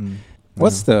sort of things.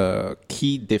 What's the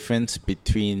key difference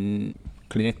between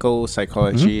clinical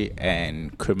psychology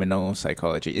and criminal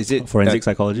psychology? Is it forensic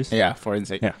psychologist? Yeah,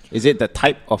 forensic. Yeah. Is it the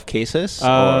type of cases?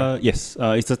 Yes,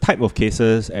 it's the type of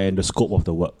cases and the scope of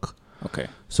the work. Okay.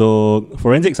 So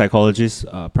forensic psychologists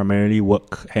primarily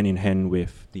work hand in hand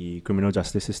with the criminal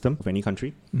justice system of any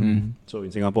country. So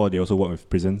in Singapore, they also work with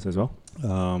prisons as well.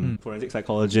 Forensic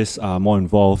psychologists are more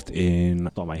involved in,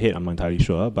 top of my head, I'm not entirely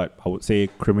sure, but I would say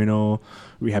criminal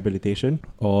rehabilitation,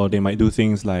 or they might do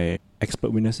things like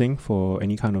expert witnessing for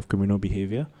any kind of criminal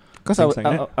behavior. Because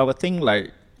I would think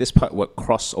like this part would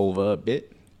cross over a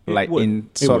bit.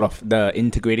 Of the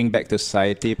integrating back to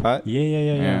society part.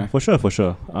 Yeah. For sure.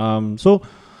 So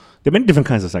there are many different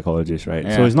kinds of psychologists,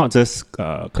 right? So it's not just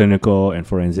clinical and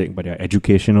forensic, but there are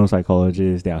educational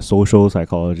psychologists, there are social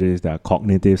psychologists, there are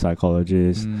cognitive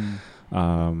psychologists,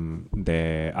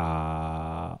 there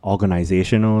are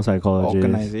organizational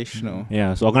psychologists.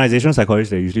 Yeah, so organizational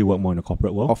psychologists, they usually work more in the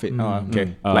corporate world.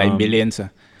 Like millions.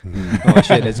 Oh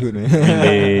shit, that's good,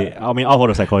 man. All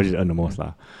the psychologists earn the most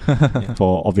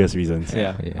for obvious reasons.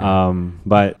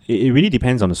 But it really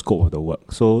depends on the scope of the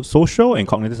work. So social and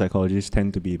cognitive psychologists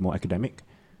tend to be more academic,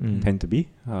 tend to be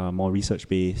more research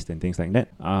based and things like that.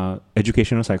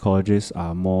 Educational psychologists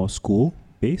are more school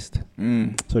based,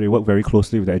 so they work very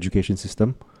closely with the education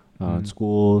system.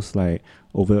 schools, like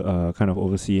kind of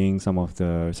overseeing some of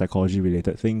the psychology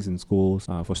related things in schools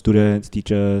for students,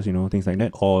 teachers, things like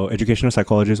that. Or educational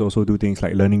psychologists also do things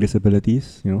like learning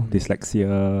disabilities,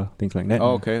 dyslexia, things like that.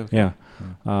 Oh, okay. Yeah.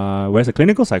 Whereas a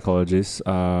clinical psychologist,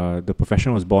 the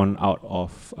profession was born out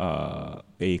of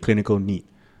a clinical need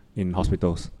in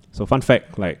hospitals. So fun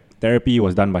fact, like therapy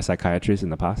was done by psychiatrists in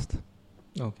the past.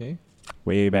 Okay.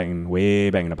 Way back in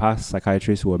the past,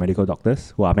 psychiatrists who are medical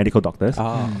doctors.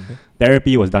 Okay.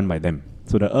 Therapy was done by them.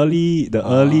 So the early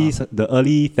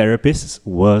therapists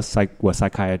were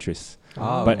psychiatrists.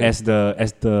 But okay. as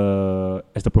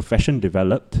the profession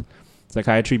developed,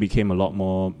 psychiatry became a lot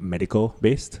more medical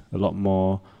based, a lot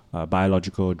more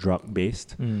biological drug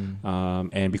based,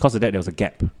 and because of that, there was a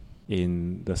gap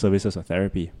in the services of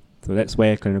therapy. So that's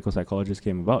where clinical psychologists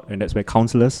came about, and that's where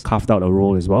counselors carved out a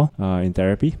role as well in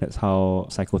therapy. That's how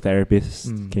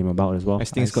psychotherapists came about as well.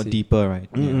 As things got deeper, right?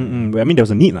 But I mean, there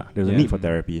was a need, There was a need for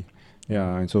therapy.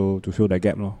 Yeah, and so to fill that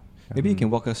gap, Maybe you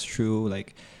can walk us through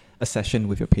like a session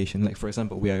with your patient. Like for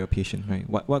example, we are your patient, right?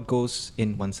 What goes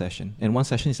in one session? And one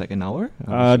session is like an hour?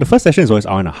 The first session is always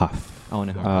hour and a half. Hour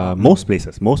and a half. Most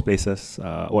places,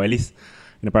 or at least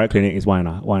in the private clinic, is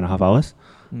 1.5 hours.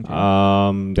 Okay. There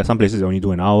are some places that only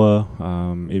do an hour.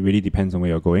 It really depends on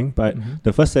where you're going. But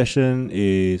the first session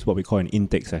is what we call an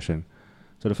intake session.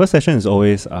 So the first session is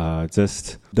always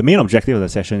just the main objective of the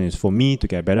session is for me to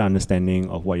get a better understanding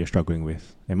of what you're struggling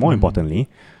with, and more importantly,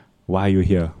 why are you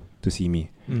here to see me?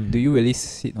 Do you really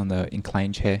sit on the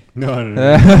inclined chair? No.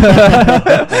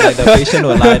 Like the patient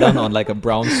will lie down on like a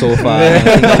brown sofa and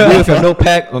think like, you with your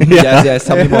notepad. Yes,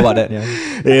 tell me more about that. Yeah.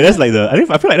 Yeah, that's like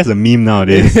I feel like that's a meme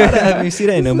nowadays. You see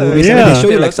that in the movies. Yeah. And then they show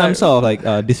you like some sort of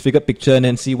like disfigured picture and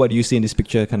then see what you see in this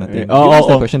picture kind of thing. Oh, You ask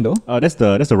that question though? That's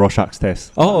the Rorschach's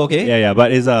test. Oh, okay. Yeah,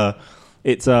 but it's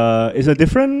a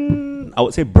different, I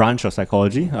would say, branch of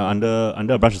psychology. Under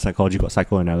a branch of psychology called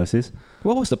psychoanalysis.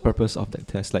 What was the purpose of that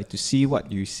test? Like to see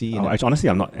what you see? Honestly,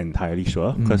 I'm not entirely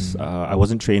sure because I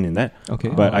wasn't trained in that. Okay.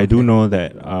 But I do know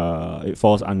that it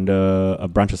falls under a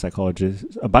branch of psychology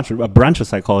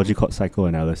called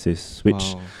psychoanalysis,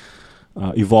 which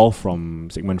evolved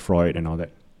from Sigmund Freud and all that.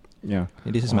 Yeah.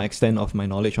 And this is my extent of my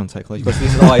knowledge on psychology because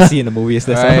this is all I see in the movies.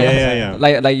 That's Right. all.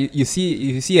 Yeah. Like you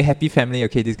see a happy family,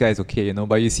 okay, this guy is okay,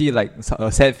 but you see like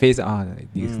a sad face,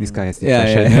 this guy has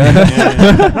depression.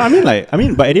 I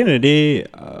mean, but at the end of the day,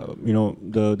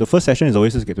 the first session is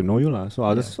always just get to know you, lah. So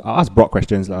I'll ask broad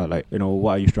questions, like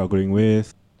what are you struggling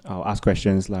with? I'll ask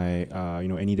questions like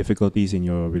any difficulties in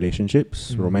your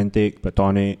relationships, romantic,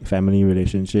 platonic, family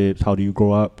relationships. How do you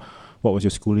grow up? What was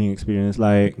your schooling experience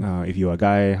like? If you were a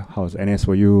guy, how was NS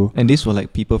for you? And these were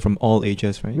like people from all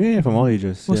ages, right? Yeah, from all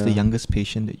ages. What's the youngest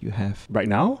patient that you have? Right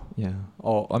now? Yeah.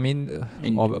 Or I mean,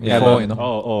 or Yeah, before,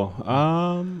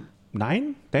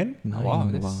 9, 10? Wow,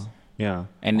 that's- Yeah.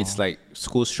 And it's like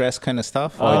school stress kind of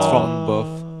stuff? Or it's from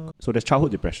birth. So there's childhood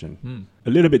depression. A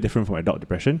little bit different from adult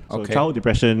depression. So Okay. childhood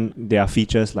depression, there are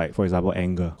features like, for example,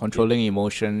 anger. Controlling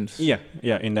emotions. Yeah.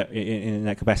 In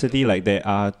that capacity, like there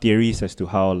are theories as to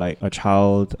how like a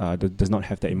child does not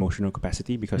have that emotional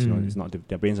capacity because it's not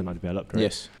their brains are not developed. Right?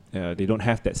 Yes. They don't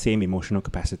have that same emotional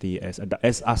capacity as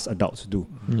us adults do.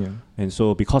 Yeah. And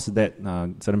so because of that,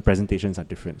 certain presentations are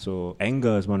different. So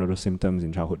anger is one of those symptoms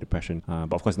in childhood depression.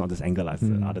 But of course, not just anger, it's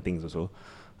other things also.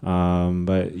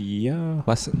 But yeah.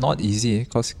 But it's not easy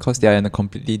because they are in a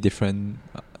completely different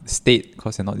state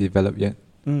because they're not developed yet.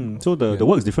 So the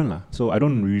work is different lah. So I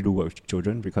don't really do work with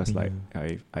children because like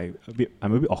I'm a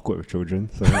bit awkward with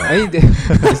children. So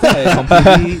Is that a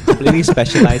completely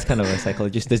specialized kind of a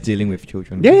psychologist that's dealing with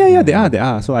children? yeah, they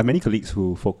are. So I have many colleagues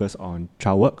who focus on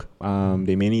child work.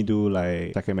 They mainly do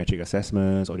like psychometric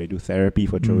assessments or they do therapy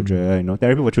for children.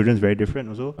 Therapy for children is very different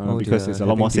also because it's a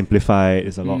lot more simplified.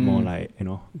 It's a lot more like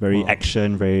very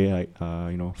action, very like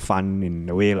fun in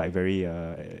a way, like very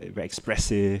very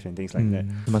expressive and things like that.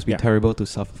 It must be terrible to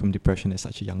suffer from depression at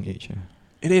such a young age.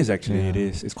 It is actually. Yeah. It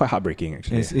is. It's quite heartbreaking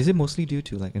actually. Is it mostly due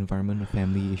to like environment or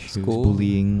family issues, School?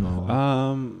 bullying? Or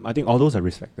I think all those are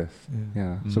risk factors.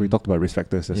 Yeah. So we talked about risk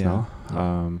factors just Yeah.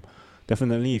 now.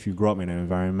 Definitely, if you grow up in an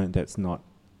environment that's not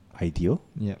ideal,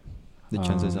 the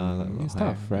chances are like, it's higher.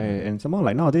 tough, right? And somehow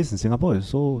like nowadays in Singapore, it's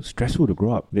so stressful to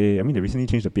grow up. They recently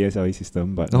changed the PSLE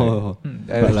system, but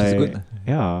Which is like, good.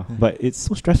 yeah, but it's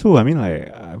so stressful. I mean, like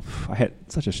I had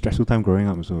such a stressful time growing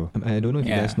up. So I don't know if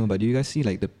you guys know, but do you guys see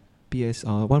like the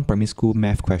one primary school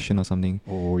math question or something?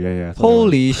 oh yeah.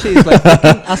 Holy shit! It's like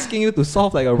fucking asking you to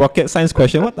solve like a rocket science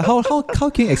question. How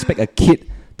can you expect a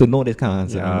kid to know this kind of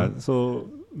answer? Yeah. So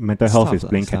mental It's health tough is lah,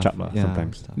 playing it's catch tough. up lah Yeah,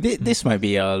 sometimes. it's tough. This might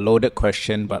be a loaded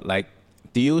question, but like,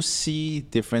 do you see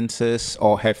differences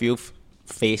or have you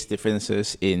face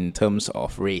differences in terms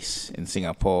of race in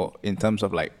Singapore, in terms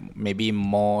of like maybe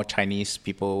more Chinese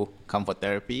people come for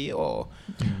therapy, or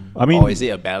or is it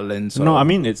a balance? No, or? I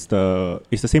mean it's the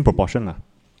same proportion lah.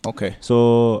 Okay.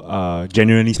 So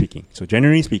generally speaking,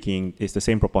 it's the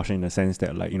same proportion in the sense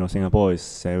that like Singapore is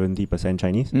 70%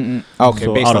 Chinese. Okay,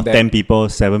 so based out on of that. 10 people,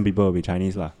 7 people will be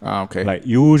Chinese lah. Okay. Like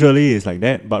usually it's like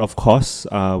that, but of course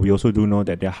we also do know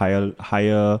that there are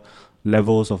higher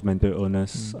levels of mental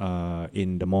illness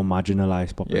in the more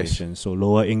marginalized population. So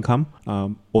lower income.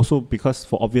 Also because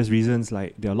for obvious reasons,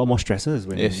 like there are a lot more stresses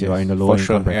when you are in the lower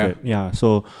income bracket. Yeah.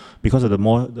 So because of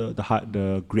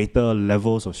the greater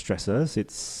levels of stresses,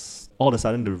 it's all of a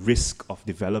sudden the risk of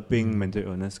developing mental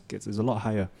illness is a lot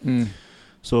higher.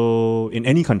 So in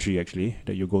any country actually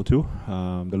that you go to,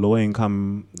 the lower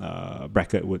income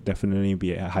bracket would definitely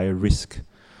be at a higher risk.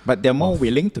 But they're more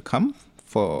willing to come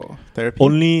for therapy?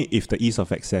 Only if the ease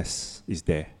of access is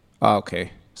there.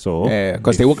 Okay. So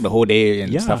because they work the whole day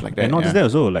and stuff like that. And not just that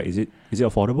also, like is it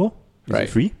affordable? Is it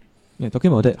free? Yeah,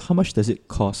 talking about that, how much does it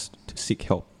cost to seek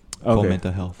help for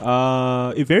mental health?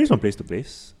 It varies from place to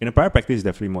place. In a private practice, it's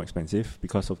definitely more expensive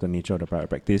because of the nature of the private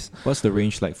practice. What's the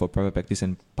range like for private practice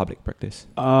and public practice?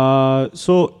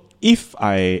 So if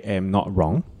I am not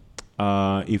wrong,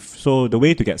 the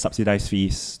way to get subsidized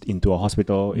fees into a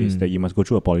hospital is that you must go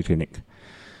through a polyclinic.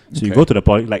 So you go to the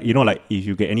like if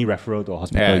you get any referral to a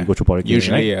hospital, you go to polyclinic.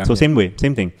 Usually, right? So same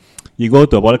thing. You go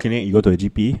to a polyclinic, you go to a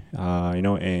GP,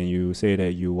 and you say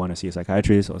that you want to see a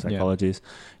psychiatrist or psychologist,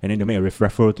 and then they make a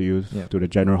referral to you to the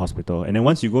general hospital. And then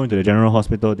once you go into the general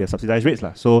hospital, there are subsidized rates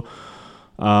lah. So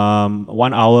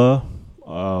 1 hour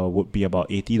would be about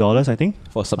 $80, I think,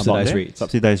 for subsidized rates.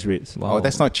 Subsidized rates. Wow. Oh,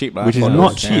 that's not cheap, which is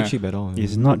not cheap. Cheap at all.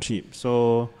 It's not cheap.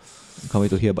 So can't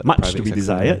wait to hear about much to be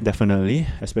desired, definitely,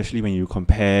 especially when you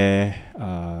compare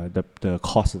the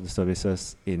cost of the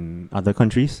services in other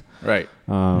countries. Right.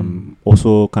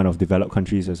 Also kind of developed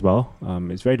countries as well.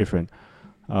 It's very different.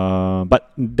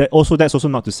 But that's also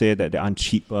not to say that there aren't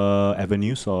cheaper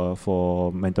avenues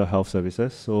for mental health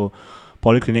services. So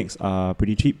polyclinics are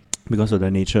pretty cheap because of the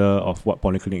nature of what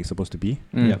polyclinic is supposed to be.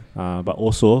 But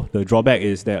also the drawback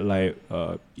is that like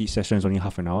each session is only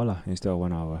half an hour instead of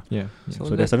 1 hour.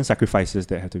 So there's certain sacrifices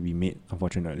that have to be made,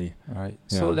 unfortunately. Right.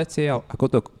 So let's say I go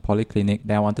to a polyclinic,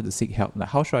 then I wanted to seek help. Like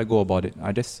how should I go about it?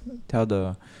 I just tell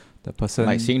the person,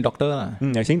 like seeing doctor lah.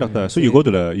 Like seeing doctor. So you go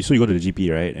to the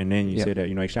GP, right? And then you say that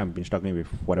actually I've been struggling with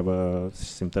whatever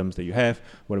symptoms that you have,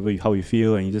 how you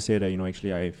feel, and you just say that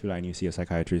actually I feel like I need to see a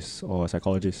psychiatrist or a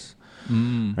psychologist.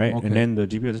 Right, and then the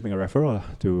GP will just make a referral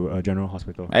to a general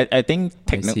hospital. I think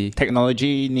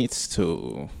technology needs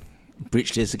to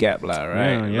bridge this gap,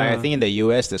 right? Like I think in the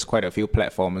US there's quite a few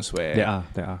platforms where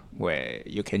there are where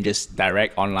you can just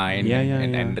direct online,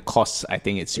 and the costs, I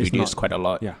think it's reduced quite a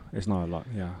lot. Yeah, it's not a lot.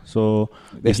 Yeah, so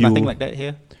there's nothing like that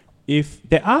here. If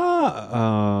there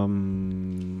are,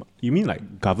 you mean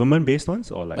like government-based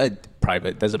ones or like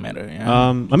private? Doesn't matter.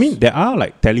 I mean there are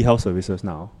like telehealth services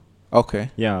now.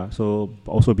 Okay. Yeah, so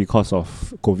also because of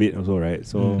COVID also, right?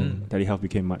 So telehealth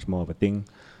became much more of a thing,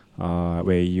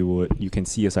 where you can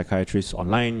see a psychiatrist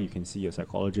online, you can see a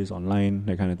psychologist online,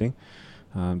 that kind of thing.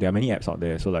 There are many apps out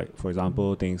there. So like, for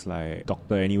example, things like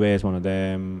Doctor Anywhere is one of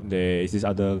them. There is this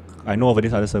other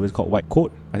service called White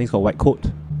Coat. I think it's called White Coat.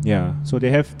 Yeah, so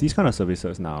they have these kind of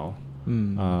services now.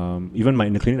 Even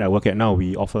in the clinic I work at now,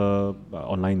 we offer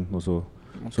online also.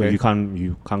 Okay. So if you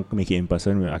can't make it in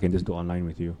person, I can just do online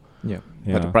with you.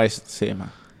 But the price is the same.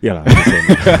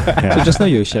 So just now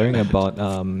you were sharing about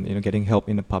getting help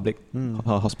in a public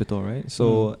hospital, right?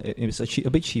 So it's a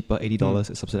bit cheaper, $80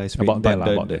 at subsidized rate. About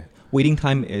that. Waiting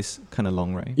time is kind of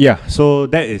long, right? Yeah, so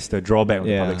that is the drawback of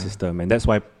the public system, and that's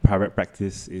why private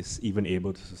practice is even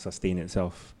able to sustain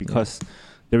itself, because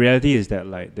the reality is that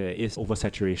like there is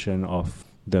oversaturation of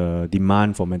the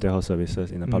demand for mental health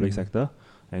services in the public sector.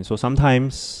 And so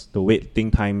sometimes the waiting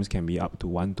times can be up to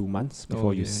 1-2 months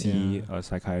before you see a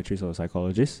psychiatrist or a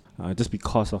psychologist, just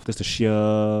because of just the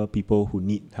sheer people who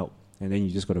need help. And then you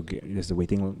just got to there's a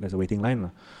waiting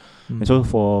line. And so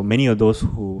for many of those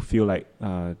who feel like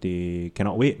they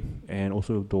cannot wait, and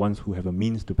also the ones who have a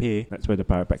means to pay, that's where the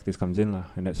private practice comes in.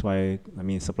 And that's why,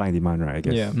 supply and demand, right, I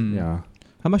guess.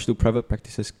 How much do private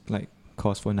practices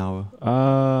cost for an hour?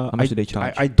 How much do they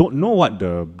charge? I don't know what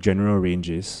the general range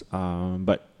is,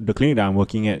 but the clinic that I'm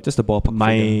working at, just the ballpark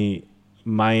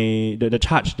the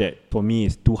charge that for me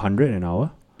is $200 an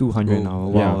hour. $200 an hour.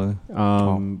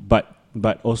 Wow. But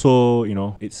but also, you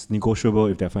know, it's negotiable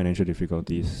if there are financial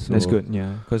difficulties. So That's good,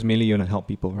 yeah. Because mainly you want to help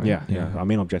people, right? Yeah. Our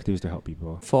main objective is to help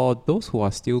people. For those who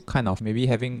are still kind of maybe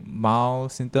having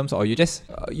mild symptoms, or you just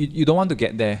you don't want to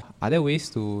get there, are there ways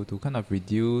to kind of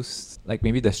reduce like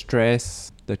maybe the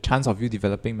stress, the chance of you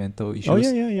developing mental issues? Oh,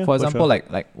 yeah. For example,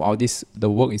 sure. wow, the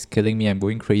work is killing me, I'm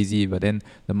going crazy, but then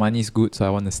the money is good, so I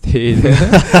want to stay.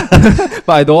 But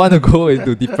I don't want to go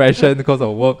into depression because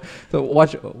of work. So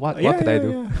what could I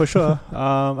do? Yeah, for sure.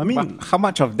 I mean, But how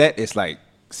much of that is like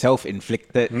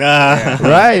self-inflicted?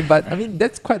 Right, but I mean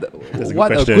that's quite That's a good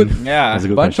what a question. good Yeah. That's a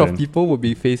good bunch question. of people would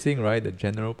be facing, right? The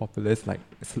general populace, like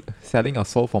selling your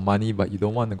soul for money, but you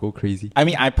don't want to go crazy. I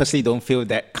mean, I personally don't feel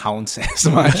that counts as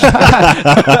much.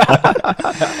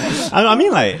 I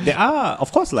mean, like, there are,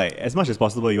 of course, like, as much as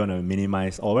possible, you want to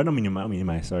minimize, or not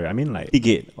minimize, sorry. I mean, like,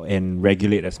 mitigate and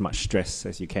regulate as much stress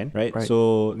as you can, right? Right.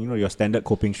 So, you know, your standard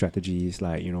coping strategies,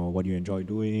 like, you know, what do you enjoy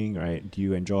doing, right? Do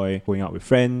you enjoy going out with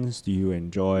friends? Do you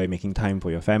enjoy making time for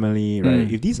your family,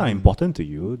 right? If these are important to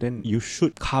you, then you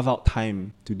should carve out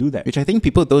time to do that. Which I think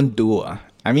people don't do.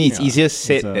 I mean, it's easier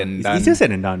said than done. It's easier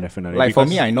said than done, definitely. Like for because-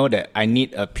 me, I know that I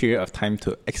need a period of time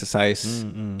to exercise.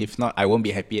 If not, I won't be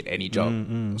happy at any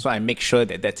job. So I make sure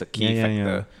that that's a key Yeah, yeah,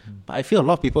 factor. But I feel a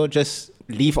lot of people just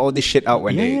leave all this shit out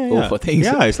when they go for things.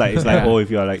 Yeah, it's like oh, if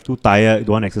you're like too tired,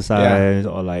 don't want to exercise,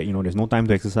 or like, you know, there's no time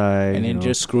to exercise, And you then know.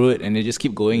 just screw it and they just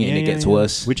keep going and it gets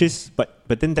worse. Which is, but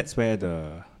then that's where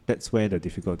the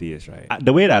difficulty is, right?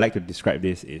 The way that I like to describe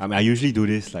this is, I mean, I usually do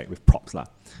this like with props lah.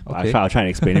 Okay. I'll try and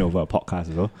explain it over a podcast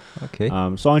as well. Okay.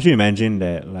 So I want you to imagine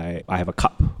that like I have a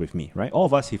cup with me, right? All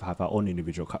of us have our own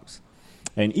individual cups,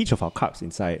 and each of our cups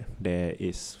inside there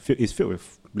is filled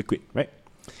with liquid, right?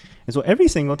 And so every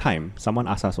single time someone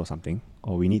asks us for something,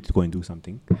 or we need to go and do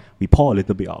something, we pour a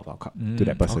little bit out of our cup to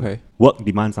that person. Okay. Work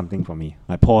demands something from me.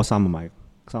 I pour some of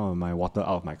my water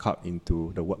out of my cup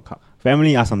into the work cup.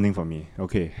 Family asks something from me.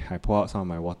 Okay, I pour out some of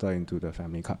my water into the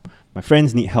family cup. My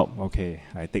friends need help. Okay,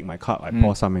 I take my cup, I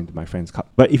pour some into my friend's cup.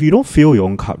 But if you don't fill your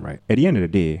own cup, right, at the end of the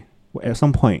day, at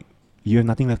some point, you have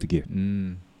nothing left to give.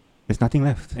 There's nothing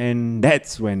left. And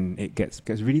that's when it gets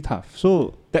really tough.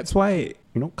 So that's why,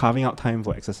 you know, carving out time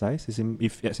for exercise,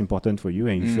 if that's important for you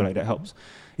and you feel like that helps,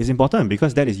 is important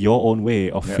because that is your own way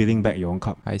of filling back your own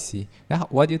cup. I see. Now,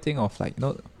 what do you think of like, you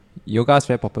know, yoga is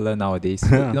very popular nowadays.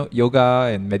 You know, yoga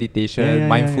and meditation,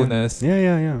 mindfulness.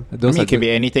 Yeah. Those it can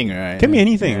be anything, right? Can be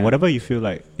anything, Yeah. whatever you feel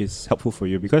like is helpful for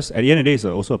you. Because at the end of the day, it's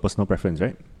also a personal preference,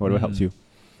 right? Whatever helps you.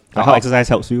 Like how exercise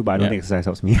helps you, but I don't think exercise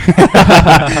helps me.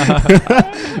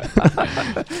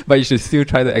 But you should still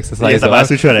try to exercise. Yes, but I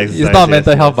still try to exercise, It's not yes,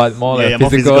 mental yes. health, but more like more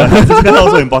physical. Physical health is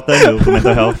also important to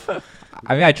mental health.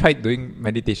 I mean, I tried doing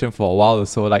meditation for a while,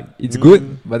 so like it's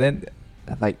good, but then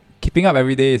like keeping up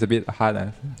every day is a bit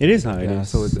hard. It is, it Yeah, is.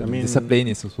 so I mean, discipline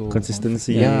is also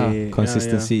consistency. Yeah.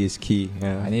 Consistency is key.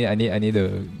 Yeah. I need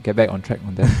to get back on track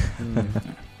on that.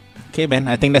 Okay, Ben,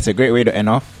 I think that's a great way to end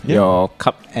off your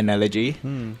cup analogy,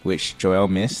 which Joel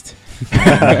missed.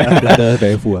 Bladder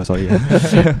very full. Sorry.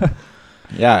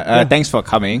 Thanks for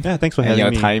coming. Yeah, thanks for and having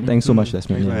your me. time. Thanks so much,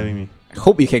 Desmond. Thanks for Yeah. having me.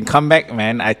 Hope you can come back,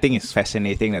 man. I think it's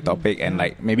fascinating, the topic, and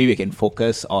like maybe we can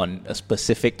focus on a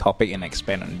specific topic and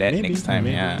expand on that Maybe, next time.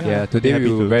 maybe. Yeah. Yeah, today Happy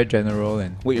we were to. very general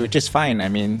and Which is fine. I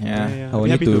mean, I will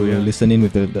need to listen in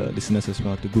with the listeners as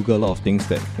well to Google a lot of things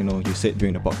that you said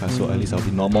during the podcast. So at least I'll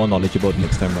be more knowledgeable the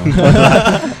next time round.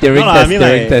 Daring I test, mean,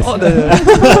 daring like, test. All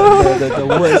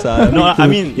the words are. No, I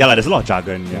mean, there's a lot of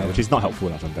jargon, which is not helpful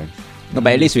sometimes. No,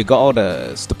 but at least we got all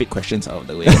the stupid questions out of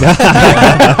the way.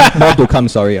 more to come.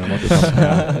 Sorry, more to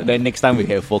come. Then next time we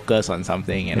can focus on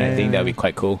something, and I think that'll be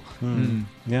quite cool.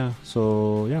 Yeah.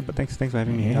 So but thanks for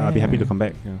having me. I'll be happy to come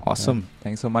back. Yeah. Awesome.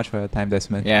 Thanks so much for your time,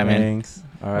 Desmond. Yeah, man. Thanks.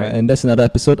 All right. And that's another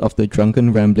episode of the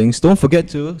Drunken Ramblings. Don't forget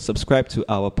to subscribe to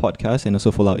our podcast and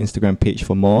also follow our Instagram page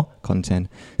for more content.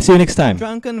 See you next time.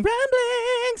 Drunken Ramblings.